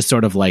 3 is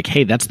sort of like,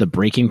 hey, that's the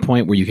breaking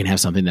point where you can have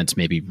something that's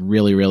maybe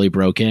really, really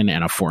broken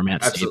and a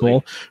format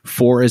staple.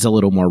 4 is a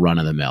little more run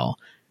of the mill.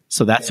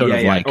 So that's sort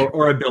of like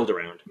or a build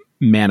around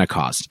mana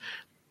cost.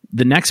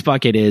 The next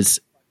bucket is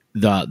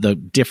the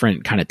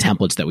different kind of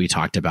templates that we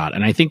talked about.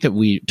 And I think that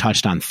we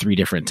touched on 3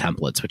 different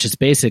templates, which is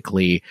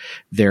basically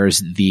there's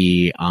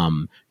the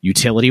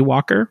utility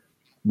walker,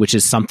 which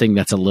is something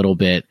that's a little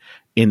bit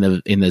in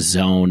the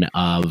zone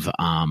of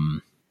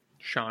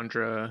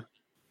Chandra.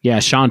 Yeah,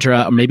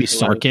 Chandra, or maybe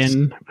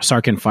Sarkin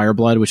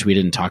Fireblood, which we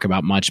didn't talk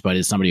about much, but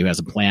is somebody who has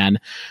a plan.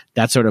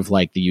 That's sort of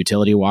like the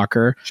utility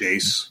walker.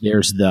 Jace.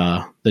 There's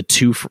the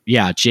two.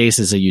 Jace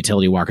is a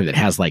utility walker that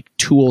has like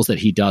tools that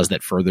he does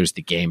that furthers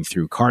the game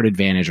through card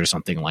advantage or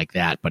something like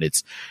that. But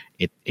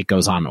it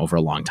goes on over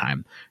a long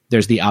time.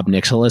 There's the Ob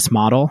Nixilis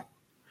model.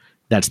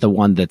 That's the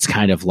one that's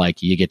kind of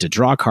like you get to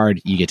draw a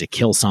card, you get to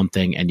kill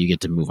something, and you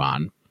get to move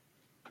on.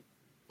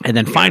 And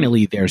then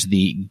finally, there's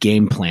the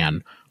game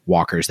plan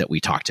walkers that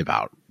we talked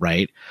about,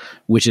 right?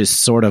 Which is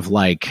sort of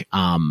like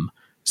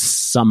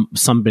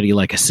somebody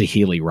like a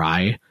Saheeli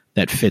Rai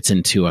that fits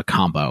into a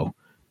combo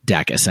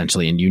deck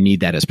essentially, and you need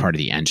that as part of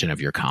the engine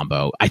of your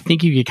combo. I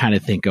think you could kind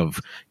of think of,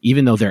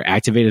 even though their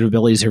activated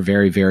abilities are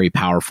very, very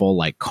powerful,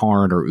 like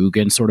Karn or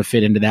Ugin sort of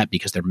fit into that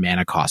because their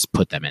mana costs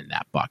put them in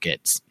that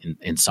bucket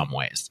in some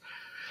ways.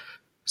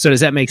 So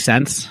does that make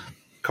sense?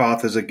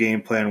 Koth is a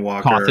game plan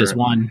walker. Koth is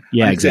one.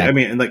 Yeah,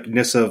 exactly. I mean, like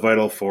Nissa,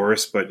 Vital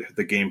Force, but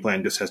the game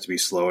plan just has to be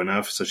slow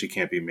enough so she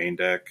can't be main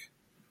deck.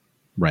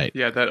 Right.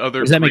 Yeah, that other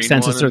does that make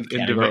sense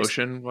in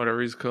Devotion,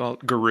 whatever he's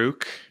called,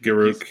 Garruk.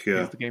 Yeah.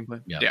 He's the game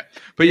plan. Yeah.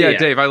 But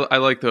Dave, I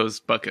like those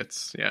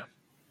buckets. Yeah.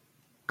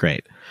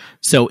 Great.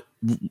 So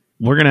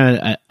we're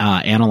gonna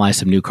analyze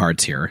some new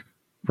cards here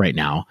right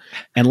now,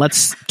 and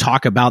let's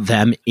talk about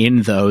them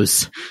in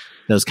those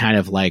kind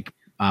of like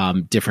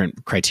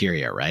different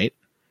criteria, right?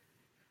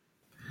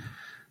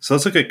 So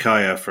let's look at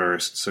Kaya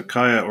first. So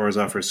Kaya,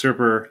 Orzhov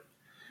Usurper,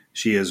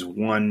 she is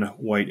 1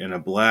 white and a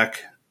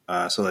black,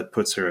 so that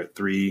puts her at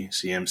 3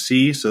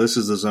 CMC. So this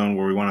is the zone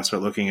where we want to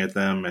start looking at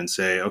them and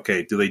say,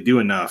 okay, do they do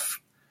enough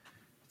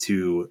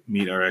to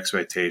meet our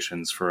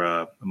expectations for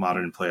a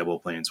modern playable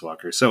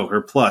Planeswalker? So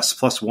her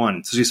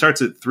 +1. So she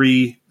starts at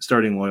 3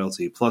 starting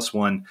loyalty,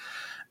 +1.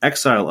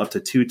 Exile up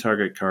to 2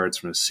 target cards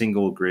from a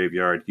single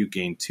graveyard. You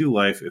gain 2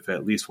 life if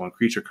at least 1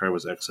 creature card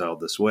was exiled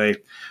this way.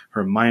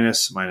 Her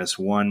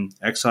 -1.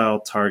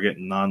 Exile target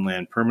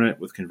non-land permanent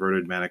with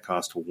converted mana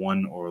cost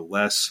 1 or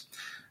less.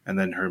 And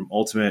then her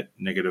ultimate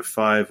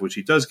 -5, which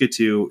she does get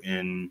to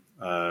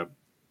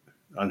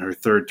on her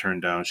 3rd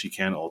turn down. She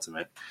can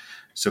ultimate.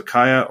 So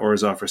Kaya,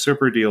 Orzhov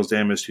Usurper, deals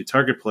damage to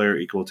target player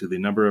equal to the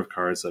number of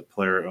cards that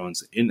player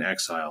owns in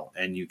exile,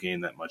 and you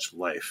gain that much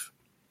life.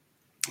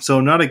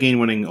 So not a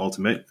game-winning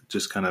ultimate,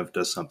 just kind of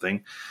does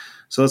something.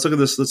 So let's look at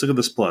this. Let's look at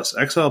this plus.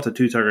 Exile up to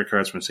 2 target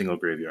cards from a single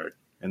graveyard,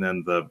 and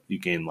then you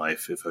gain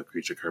life if a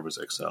creature card was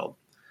exiled.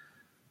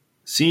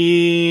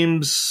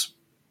 Seems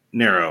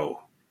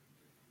narrow.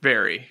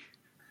 Very.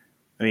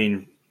 I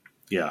mean,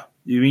 yeah.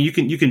 You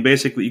can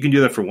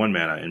do that for 1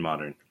 mana in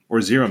Modern,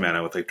 or 0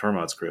 mana with like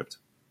Tormod's Crypt.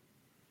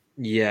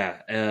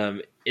 Yeah,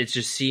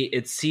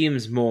 it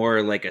seems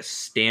more like a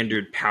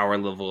standard power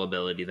level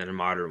ability than a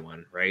Modern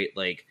one, right?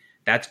 Like,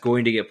 that's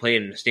going to get played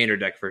in a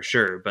standard deck for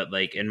sure, but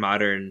like in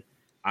Modern,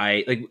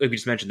 like we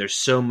just mentioned, there's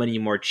so many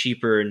more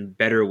cheaper and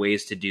better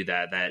ways to do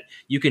that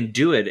you can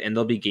do it, and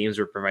there'll be games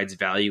where it provides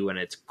value and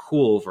it's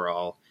cool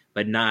overall,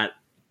 but not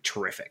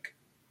terrific.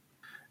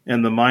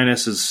 And the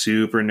minus is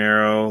super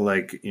narrow,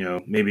 like,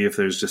 maybe if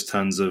there's just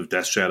tons of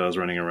Death Shadows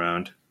running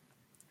around.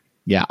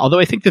 Yeah, although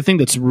I think the thing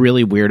that's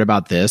really weird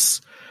about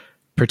this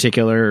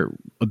particular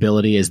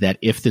ability is that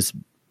if this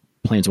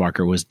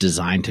Planeswalker was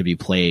designed to be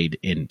played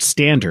in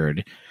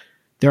Standard,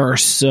 there are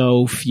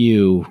so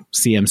few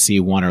CMC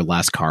 1 or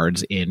less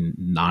cards in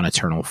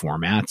non-eternal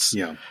formats.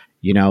 Yeah.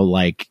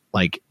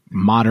 Like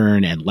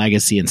Modern and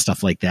Legacy and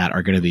stuff like that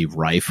are going to be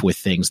rife with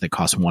things that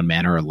cost 1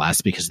 mana or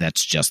less, because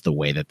that's just the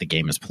way that the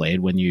game is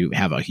played when you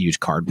have a huge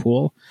card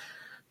pool.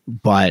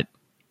 But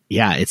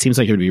yeah, it seems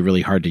like it would be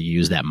really hard to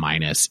use that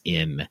minus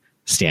in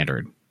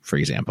Standard, for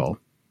example.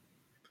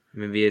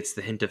 Maybe it's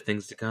the hint of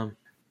things to come.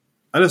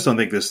 I just don't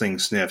think this thing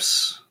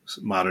sniffs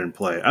Modern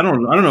play. I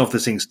don't know if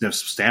this thing sniffs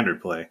Standard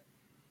play.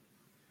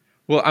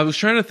 Well, I was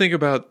trying to think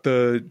about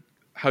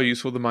how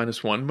useful the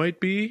 -1 might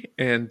be,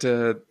 and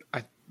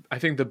I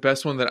think the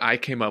best one that I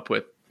came up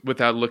with,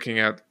 without looking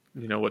at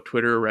what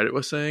Twitter or Reddit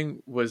was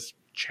saying, was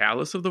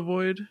Chalice of the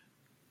Void.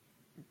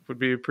 Would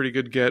be a pretty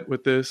good get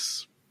with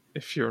this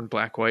if you're in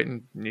black-white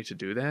and need to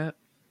do that.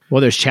 Well,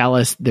 there's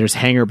Chalice, there's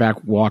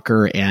Hangerback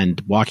Walker, and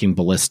Walking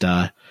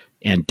Ballista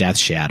and Death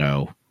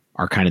Shadow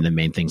are kind of the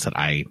main things that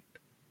I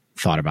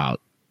thought about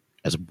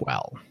as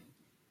well.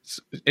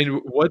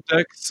 And what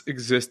decks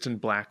exist in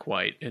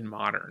black-white in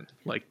Modern?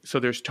 So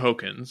there's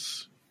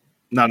tokens.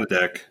 Not a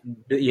deck.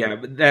 Yeah,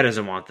 but that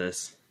doesn't want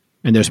this.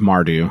 And there's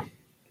Mardu.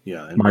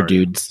 Yeah.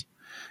 Mardudes.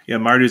 Yeah,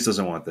 Mardudes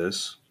doesn't want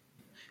this.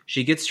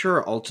 She gets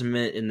her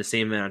ultimate in the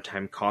same amount of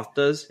time Koth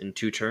does, in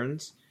 2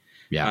 turns.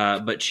 Yeah.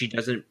 But she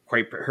doesn't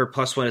her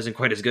 +1 isn't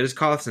quite as good as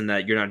Koth's, in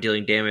that you're not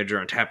dealing damage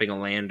or untapping a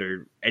land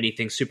or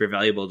anything super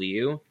valuable to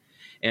you.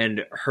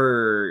 And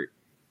her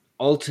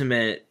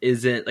ultimate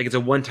isn't, like, it's a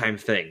one-time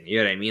thing. You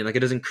know what I mean? Like, it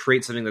doesn't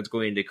create something that's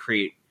going to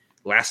create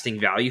lasting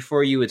value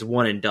for you. It's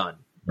one and done.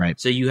 Right.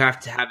 So you have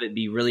to have it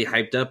be really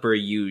hyped up, or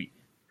you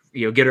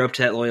get her up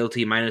to that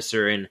loyalty, minus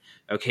her, and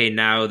okay,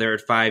 now they're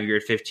at 5, you're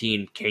at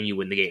 15. Can you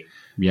win the game?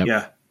 Yep.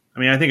 Yeah. I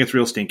mean, I think it's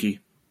real stinky.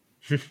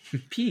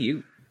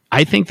 P.U.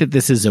 I think that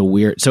this is a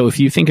weird. So if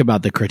you think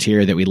about the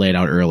criteria that we laid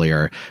out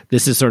earlier,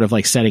 this is sort of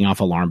like setting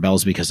off alarm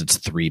bells because it's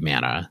 3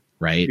 mana,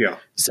 right? Yeah.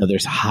 So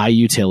there's high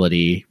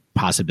utility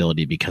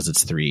possibility because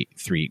it's three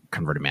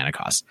converted mana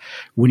cost.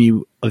 When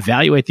you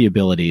evaluate the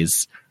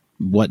abilities,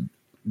 what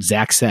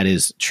Zach said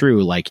is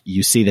true. Like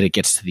you see that it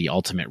gets to the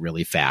ultimate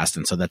really fast,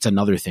 and so that's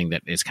another thing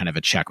that is kind of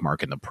a check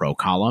mark in the pro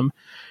column.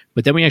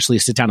 But then we actually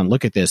sit down and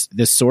look at this.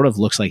 This sort of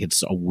looks like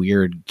it's a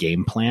weird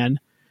game plan,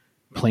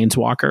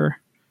 Planeswalker,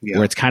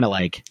 where it's kind of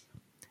like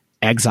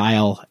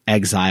exile,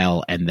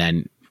 and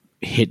then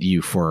hit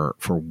you for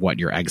what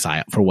your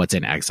exile for what's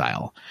in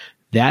exile.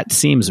 That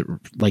seems,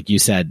 like you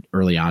said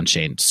early on,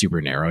 Shane,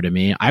 super narrow to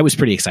me. I was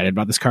pretty excited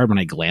about this card when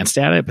I glanced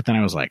at it, but then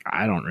I was like,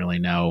 I don't really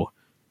know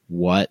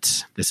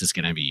what this is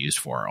going to be used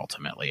for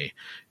ultimately.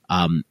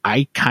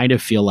 I kind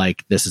of feel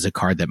like this is a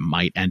card that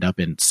might end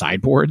up in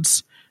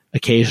sideboards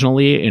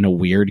occasionally in a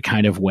weird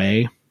kind of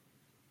way.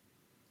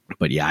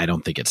 But yeah, I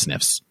don't think it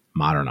sniffs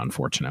Modern,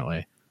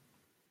 unfortunately.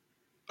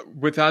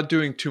 Without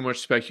doing too much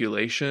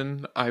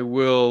speculation, I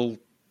will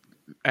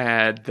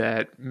add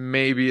that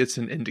maybe it's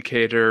an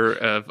indicator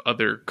of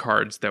other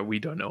cards that we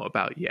don't know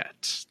about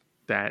yet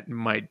that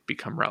might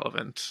become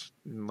relevant.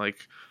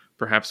 Like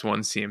perhaps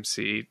one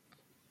CMC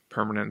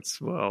permanence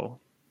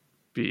will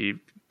be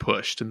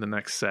pushed in the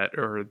next set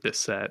or this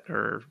set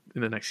or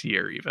in the next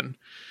year even.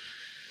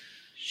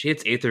 She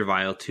hits Aether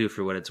Vial too,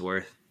 for what it's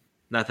worth.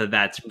 Not that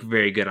that's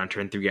very good on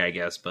turn 3, I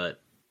guess,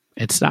 but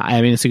it's not.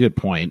 I mean, it's a good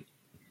point.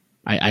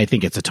 I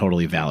think it's a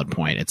totally valid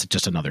point. It's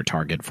just another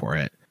target for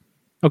it.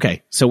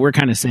 Okay, so we're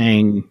kind of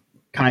saying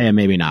Kaya,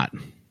 maybe not.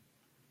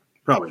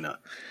 Probably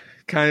not.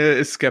 Kaya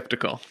is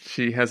skeptical.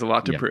 She has a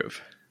lot to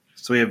prove.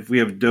 So we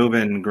have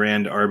Dovin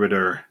Grand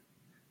Arbiter,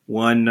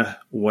 1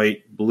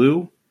 white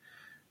blue.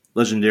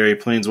 Legendary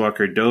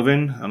Planeswalker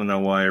Dovin. I don't know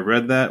why I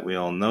read that. We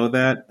all know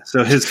that.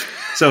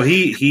 So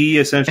he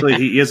essentially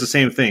he has the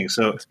same thing.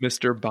 So it's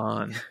Mr.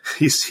 Bond.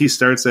 He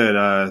starts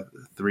at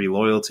 3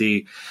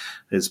 loyalty.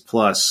 His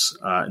plus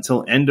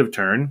until end of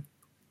turn.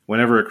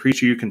 Whenever a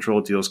creature you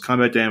control deals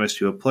combat damage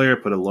to a player,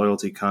 put a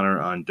loyalty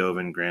counter on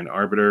Dovin Grand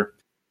Arbiter.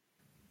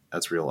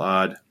 That's real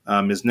odd.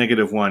 His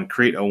 -1,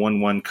 create a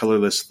 1/1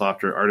 colorless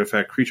Thopter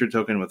artifact creature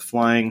token with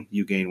flying.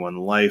 You gain 1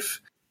 life.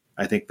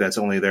 I think that's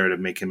only there to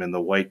make him in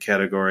the white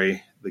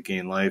category, the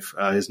gain life.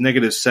 His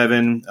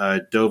 -7,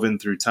 Dovin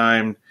through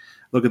time.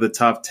 Look at the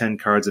top 10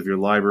 cards of your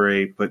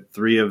library. Put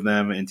 3 of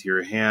them into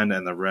your hand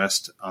and the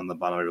rest on the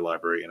bottom of your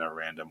library in a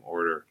random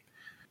order.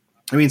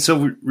 I mean,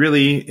 so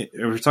really, if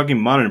we're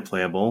talking modern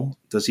playable,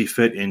 does he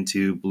fit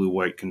into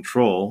blue-white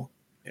control,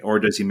 or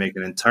does he make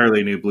an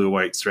entirely new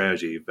blue-white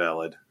strategy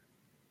valid?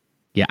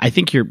 Yeah, I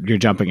think you're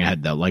jumping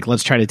ahead though. Like,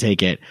 let's try to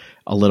take it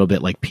a little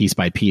bit like piece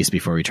by piece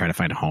before we try to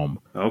find a home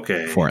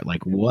for it.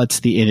 Like, what's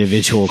the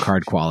individual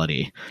card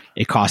quality?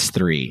 It costs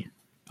 3.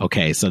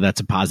 Okay, so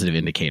that's a positive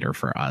indicator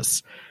for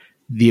us.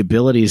 The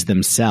abilities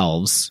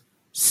themselves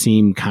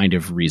seem kind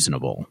of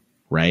reasonable,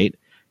 right?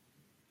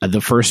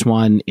 The first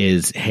one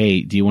is,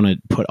 hey, do you want to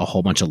put a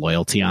whole bunch of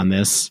loyalty on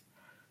this?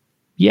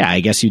 Yeah, I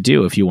guess you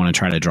do if you want to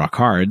try to draw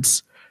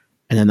cards.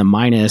 And then the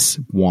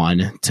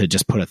 -1 to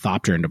just put a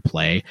Thopter into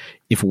play.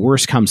 If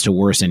worse comes to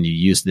worse and you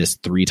use this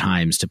 3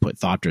 times to put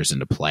Thopters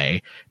into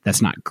play,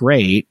 that's not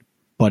great,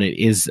 but it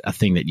is a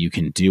thing that you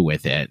can do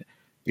with it,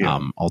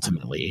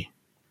 ultimately,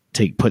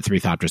 to put 3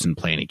 Thopters in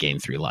play and gain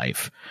 3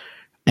 life.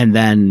 And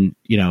then,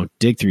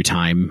 dig through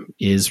time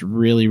is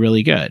really,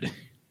 really good.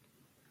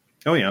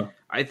 Oh, yeah.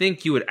 I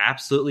think you would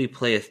absolutely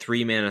play a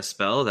 3-mana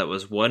spell that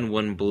was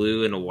 1/1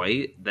 blue and a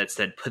white that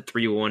said put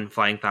 3/1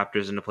 flying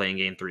Thopters into play and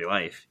gain 3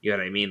 life. You know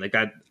what I mean? Like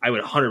that, I would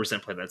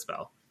 100% play that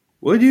spell.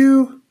 Would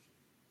you?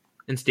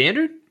 In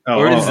Standard?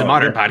 Or this is a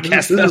Modern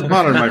podcast? This is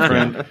Modern, my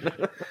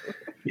friend.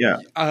 Yeah.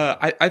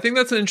 I think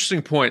that's an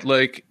interesting point.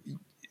 Like,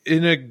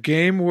 in a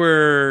game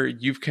where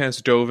you've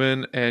cast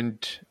Dovin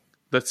and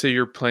let's say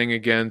you're playing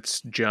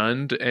against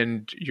Jund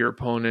and your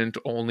opponent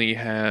only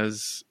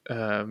has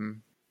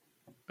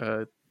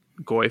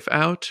Goyf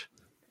out,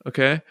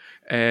 okay,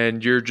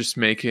 and you're just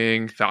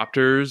making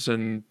Thopters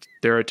and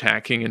they're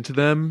attacking into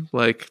them,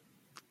 like,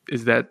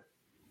 is that,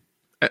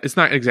 it's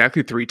not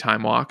exactly 3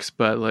 time walks,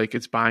 but like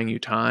it's buying you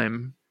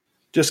time.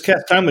 Just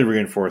cast Timely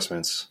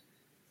Reinforcements.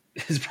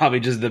 It's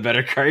probably just the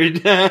better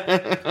card.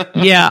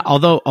 Yeah,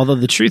 although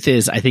the truth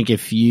is, I think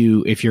if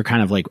you're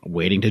kind of like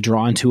waiting to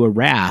draw into a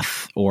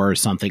Wrath or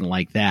something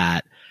like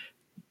that,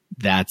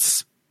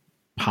 that's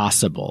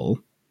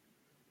possible.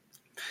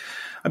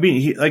 I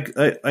mean,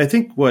 I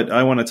think what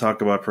I want to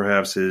talk about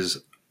perhaps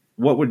is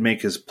what would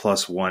make his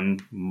 +1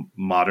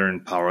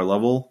 modern power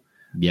level.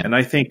 Yeah, and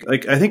I think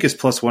his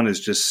 +1 is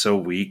just so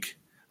weak.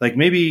 Like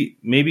maybe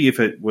if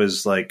it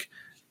was like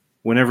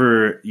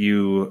whenever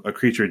a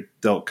creature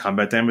dealt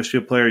combat damage to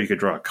a player, you could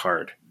draw a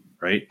card,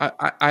 right?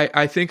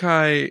 I think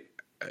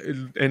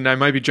and I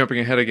might be jumping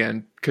ahead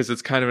again because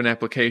it's kind of an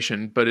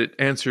application, but it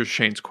answers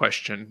Shane's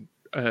question,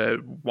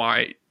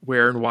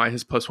 where and why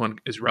his +1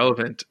 is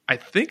relevant. I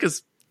think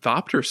is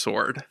Thopter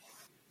Sword.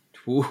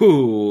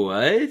 Ooh,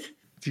 what?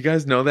 Do you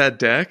guys know that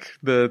deck?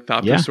 The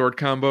Thopter Yeah. Sword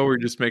combo where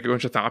you just make a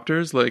bunch of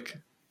Thopters? Like,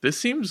 this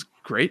seems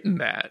great in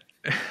that.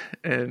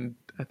 And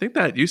I think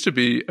that used to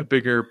be a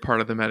bigger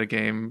part of the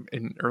metagame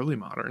in early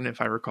Modern,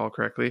 if I recall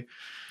correctly.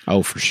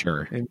 Oh, for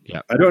sure.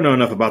 Yeah. I don't know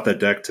enough about that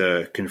deck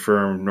to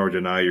confirm nor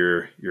deny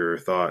your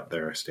thought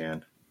there,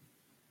 Stan.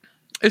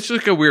 It's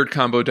like a weird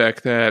combo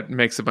deck that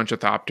makes a bunch of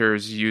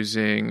Thopters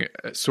using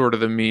Sword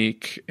of the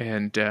Meek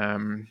and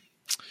Thopter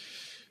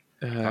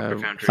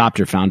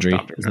Foundry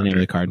is the name of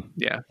the card.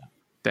 Yeah,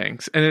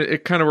 thanks. And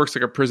it kind of works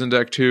like a prison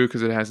deck too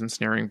because it has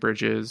ensnaring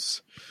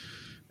bridges.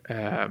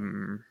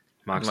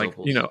 Mox Like,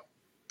 Opals. you know,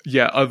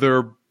 yeah,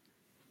 other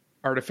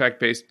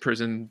artifact-based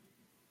prison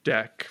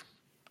deck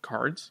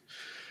cards.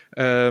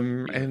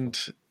 And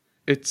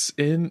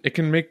it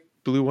can make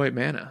blue-white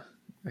mana.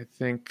 I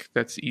think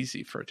that's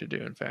easy for it to do,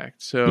 in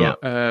fact. So,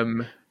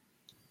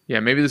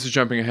 maybe this is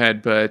jumping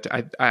ahead, but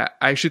I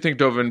actually think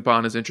Dovin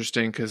Bond is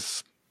interesting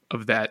because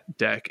of that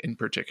deck in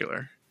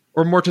particular.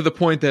 Or more to the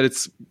point that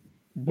it's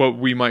what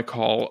we might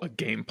call a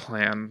game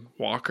plan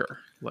walker.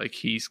 Like,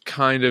 he's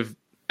kind of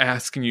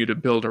asking you to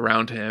build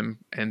around him,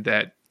 and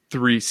that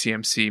 3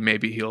 CMC,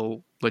 maybe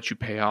he'll let you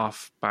pay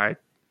off by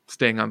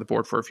staying on the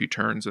board for a few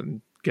turns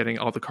and getting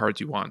all the cards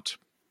you want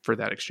for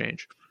that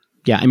exchange.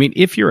 Yeah, I mean,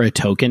 if you're a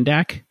token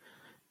deck,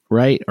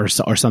 right, or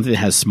something that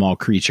has small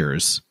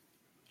creatures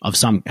of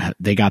some,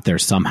 they got there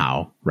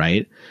somehow,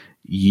 right?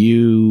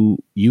 You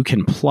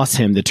can plus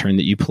him the turn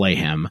that you play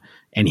him,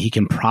 and he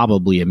can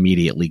probably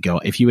immediately go.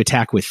 If you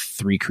attack with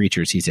 3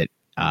 creatures, he's at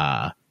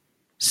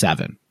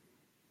 7.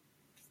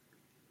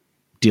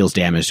 Deals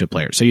damage to a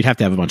player. So you'd have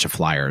to have a bunch of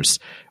flyers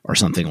or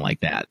something like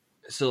that.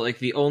 So, like,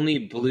 the only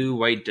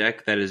blue-white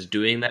deck that is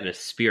doing that is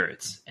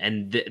Spirits.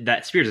 And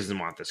that Spirits doesn't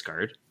want this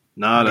card.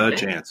 Not a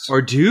chance.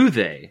 Or do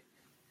they?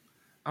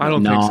 I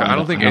don't think so. I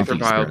don't think Aether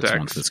Vial Spirits decks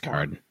wants this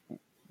card.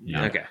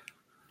 No. Okay.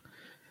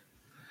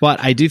 But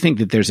I do think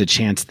that there's a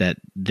chance that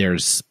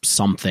there's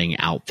something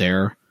out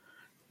there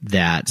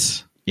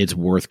that it's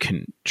worth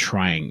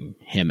trying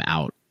him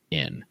out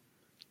in.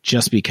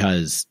 Just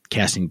because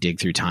casting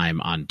Dig Through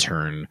Time on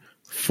turn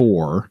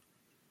 4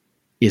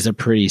 is a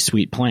pretty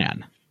sweet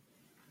plan.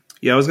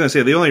 Yeah, I was going to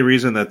say the only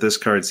reason that this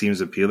card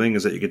seems appealing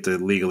is that you get to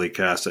legally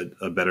cast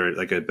a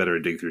better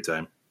Dig Through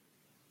Time.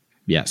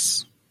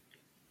 Yes.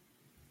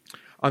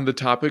 On the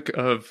topic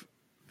of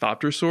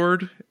Thopter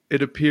Sword,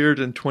 it appeared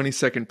in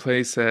 22nd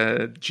place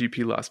at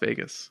GP Las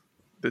Vegas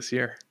this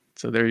year.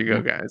 So there you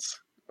go, guys.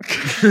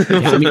 Yeah,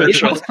 I mean,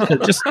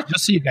 just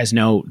so you guys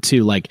know,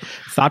 too, like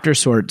Thopter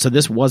Sword. So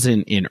this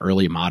wasn't in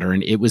early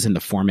Modern; it was in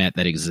the format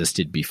that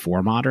existed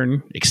before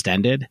Modern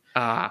Extended.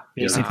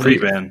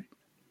 Pre-ban.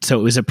 So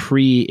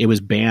it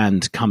was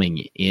banned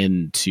coming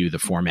into the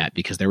format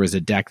because there was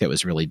a deck that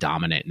was really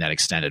dominant in that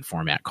extended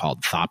format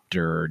called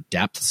Thopter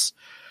Depths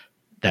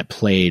that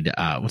played.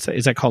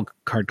 Is that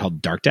card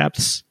called Dark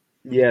Depths?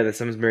 Yeah, that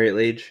summons Myriad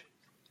Lage.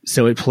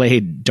 So it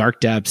played Dark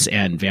Depths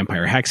and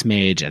Vampire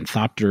Hexmage and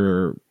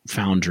Thopter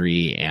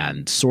Foundry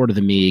and Sword of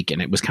the Meek,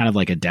 and it was kind of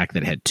like a deck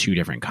that had 2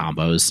 different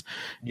combos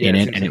in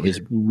it, and it was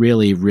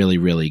really, really,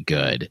 really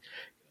good.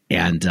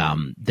 And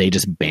they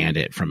just banned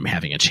it from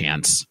having a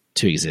chance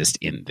to exist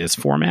in this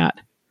format,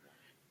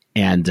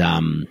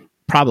 and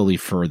probably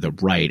for the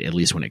right, at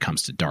least when it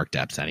comes to Dark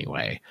Depths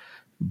anyway.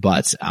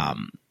 But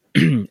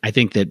I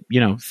think that,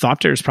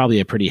 Thopter is probably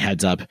a pretty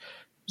heads up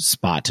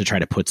spot to try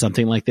to put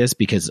something like this,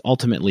 because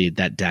ultimately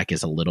that deck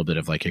is a little bit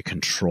of like a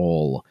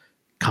control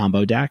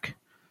combo deck,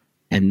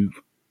 and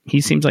he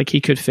seems like he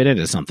could fit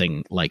into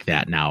something like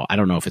that. Now, I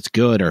don't know if it's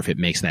good or if it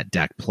makes that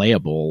deck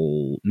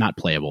not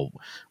playable,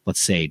 let's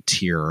say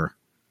tier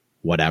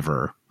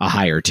whatever, a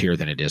higher tier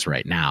than it is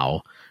right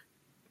now.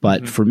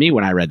 But for me,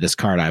 when I read this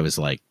card, I was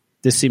like,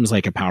 this seems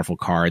like a powerful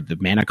card. The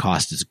mana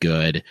cost is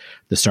good.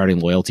 The starting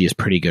loyalty is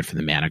pretty good for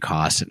the mana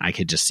cost, and I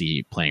could just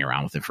see playing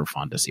around with it for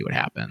fun to see what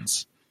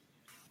happens.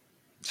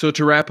 So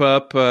to wrap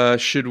up,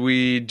 should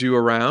we do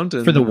a round?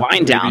 For the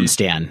wind down,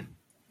 Stan.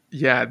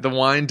 Yeah, the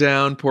wind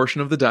down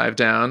portion of the dive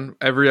down.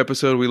 Every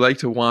episode we like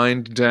to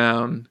wind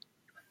down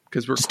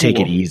because we're just cool. Take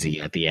it easy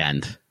at the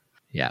end.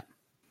 Yeah.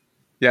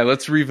 Yeah,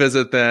 let's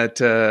revisit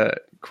that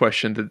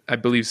question that I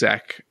believe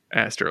Zach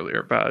asked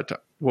earlier about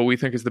what we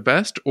think is the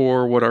best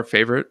or what our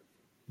favorite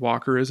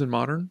walker is in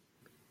Modern.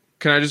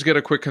 Can I just get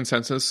a quick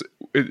consensus?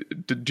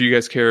 Do you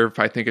guys care if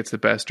I think it's the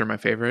best or my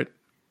favorite?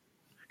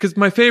 Because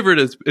my favorite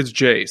is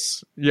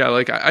Jace. Yeah,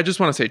 like I just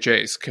want to say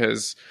Jace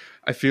because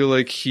I feel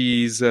like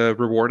he's a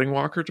rewarding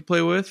walker to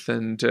play with,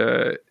 and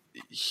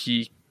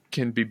he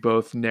can be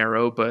both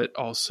narrow, but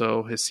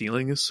also his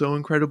ceiling is so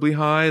incredibly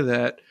high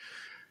that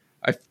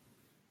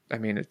I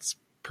mean, it's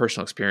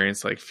personal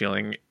experience, like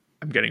feeling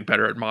I'm getting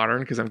better at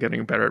Modern because I'm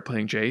getting better at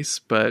playing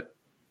Jace, but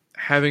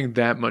having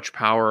that much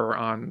power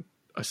on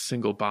a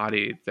single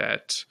body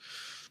that,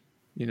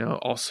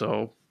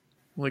 also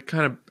like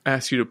kind of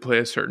asks you to play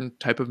a certain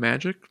type of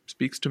Magic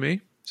speaks to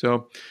me.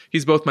 So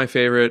he's both my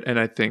favorite, and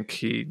I think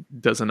he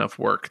does enough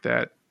work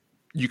that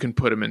you can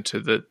put him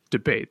into the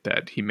debate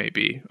that he may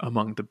be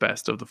among the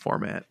best of the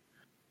format.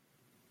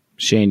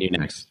 Shane, you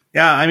next.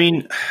 Yeah, I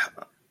mean,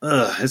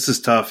 This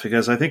is tough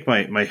because I think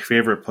my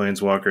favorite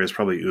Planeswalker is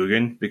probably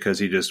Ugin because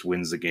he just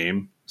wins the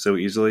game so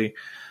easily.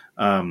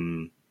 I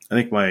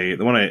think the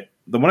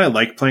one I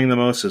like playing the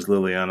most is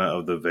Liliana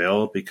of the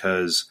Veil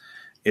because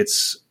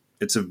it's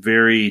a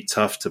very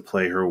tough to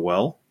play her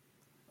well.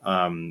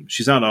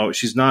 She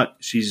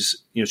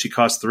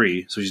costs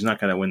 3, so she's not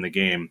going to win the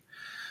game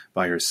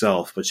by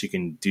herself, but she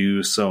can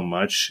do so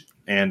much.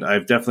 And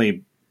I've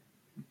definitely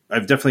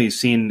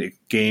seen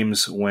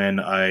games when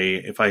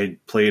if I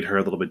had played her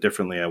a little bit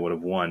differently, I would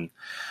have won,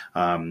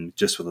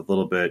 just with a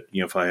little bit,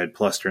 if I had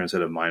plussed her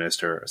instead of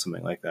minused her or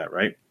something like that,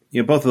 right?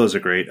 Both of those are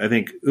great. I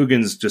think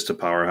Ugin's just a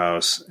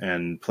powerhouse,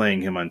 and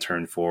playing him on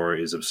turn 4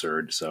 is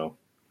absurd, so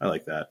I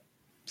like that.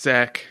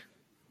 Zach.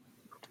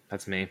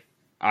 That's me.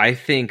 I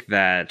think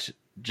that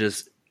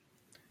just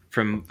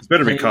from it's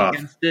better be Koth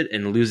against it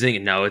and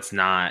losing, no, it's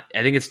not.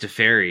 I think it's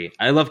Teferi.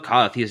 I love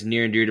Koth. He is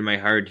near and dear to my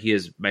heart. He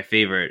is my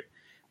favorite.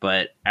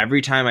 But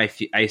every time I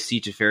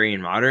see Teferi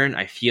in Modern,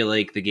 I feel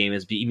like the game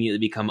has immediately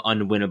become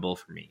unwinnable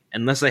for me.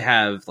 Unless I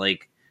have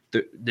like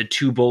the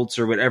 2 bolts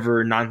or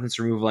whatever nonsense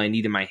removal I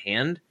need in my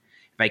hand.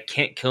 If I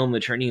can't kill him the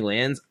turn he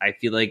lands, I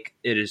feel like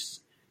it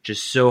is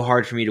just so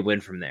hard for me to win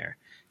from there.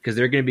 Because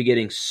they're going to be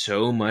getting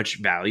so much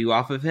value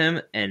off of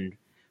him, and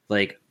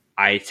like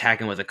I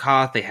attack him with a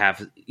Koth, they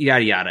have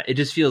yada yada. It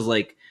just feels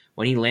like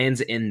when he lands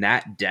in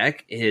that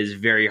deck, it is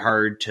very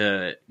hard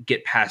to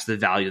get past the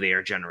value they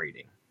are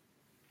generating.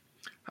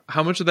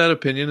 How much of that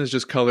opinion is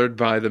just colored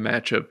by the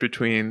matchup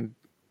between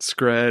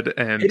Skred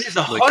and... It is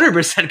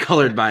 100%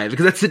 colored by it,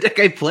 because that's the deck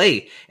I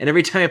play. And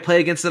every time I play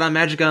against it on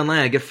Magic Online,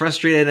 I get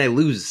frustrated and I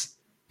lose.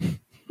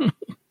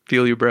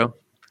 Feel you, bro.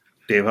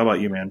 Dave, how about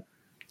you, man?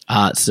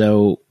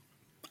 So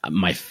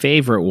my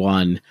favorite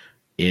one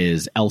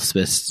is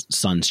Elspeth's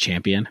Sun's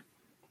Champion.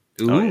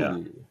 Ooh. Oh, yeah.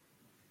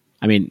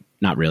 I mean,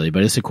 not really,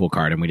 but it's a cool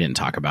card, and we didn't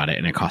talk about it,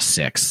 and it costs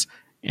 6.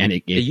 And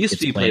it used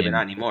to be played, but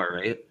not anymore,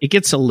 right? It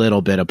gets a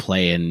little bit of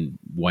play in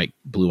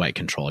blue-white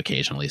control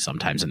occasionally,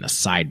 sometimes in the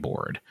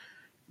sideboard,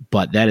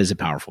 but that is a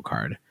powerful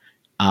card.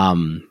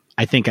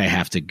 I think I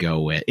have to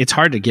go with... It's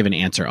hard to give an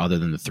answer other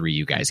than the 3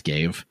 you guys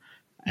gave,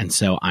 and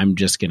so I'm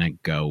just going to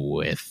go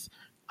with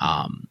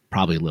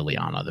probably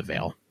Liliana of the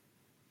Veil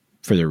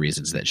for the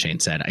reasons that Shane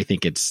said. I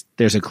think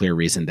there's a clear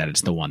reason that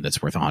it's the one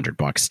that's worth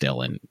 $100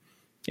 still, and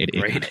it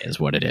is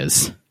what it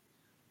is.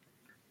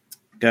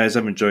 Guys,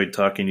 I've enjoyed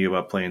talking to you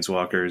about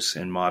Planeswalkers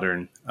in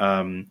Modern.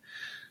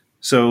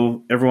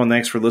 So everyone,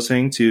 thanks for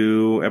listening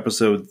to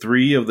episode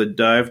 3 of The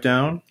Dive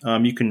Down.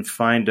 You can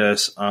find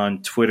us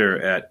on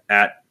Twitter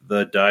at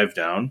The Dive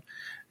Down,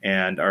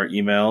 and our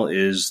email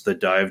is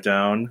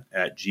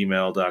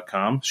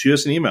thedivedown@gmail.com. Shoot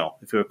us an email.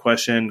 If you have a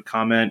question,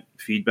 comment,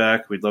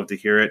 feedback, we'd love to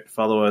hear it.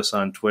 Follow us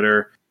on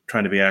Twitter,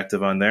 trying to be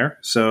active on there.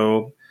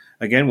 So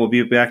again, we'll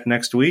be back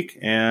next week,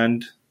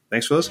 and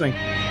thanks for listening.